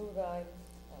 Move the item.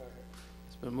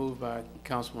 It's been moved by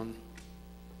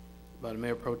the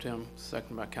Mayor Pro Tem,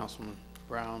 second by Councilman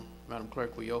Brown. Madam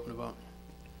Clerk, will you open the vote?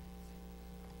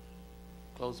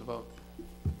 Close the vote.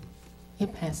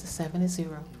 It passes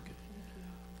 7-0.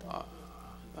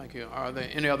 Thank you. Are there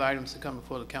any other items to come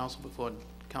before the council before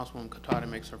Councilwoman Cotati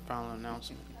makes her final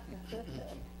announcement?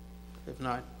 If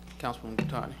not, Councilwoman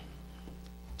Cotati.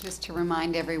 Just to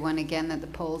remind everyone again that the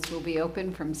polls will be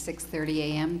open from 6:30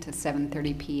 a.m. to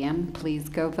 7:30 p.m. Please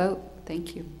go vote.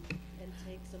 Thank you. And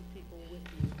take some people with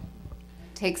you.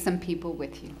 Take some people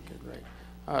with you. Okay, great.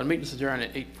 The meeting is adjourned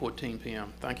at 8:14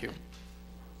 p.m. Thank you.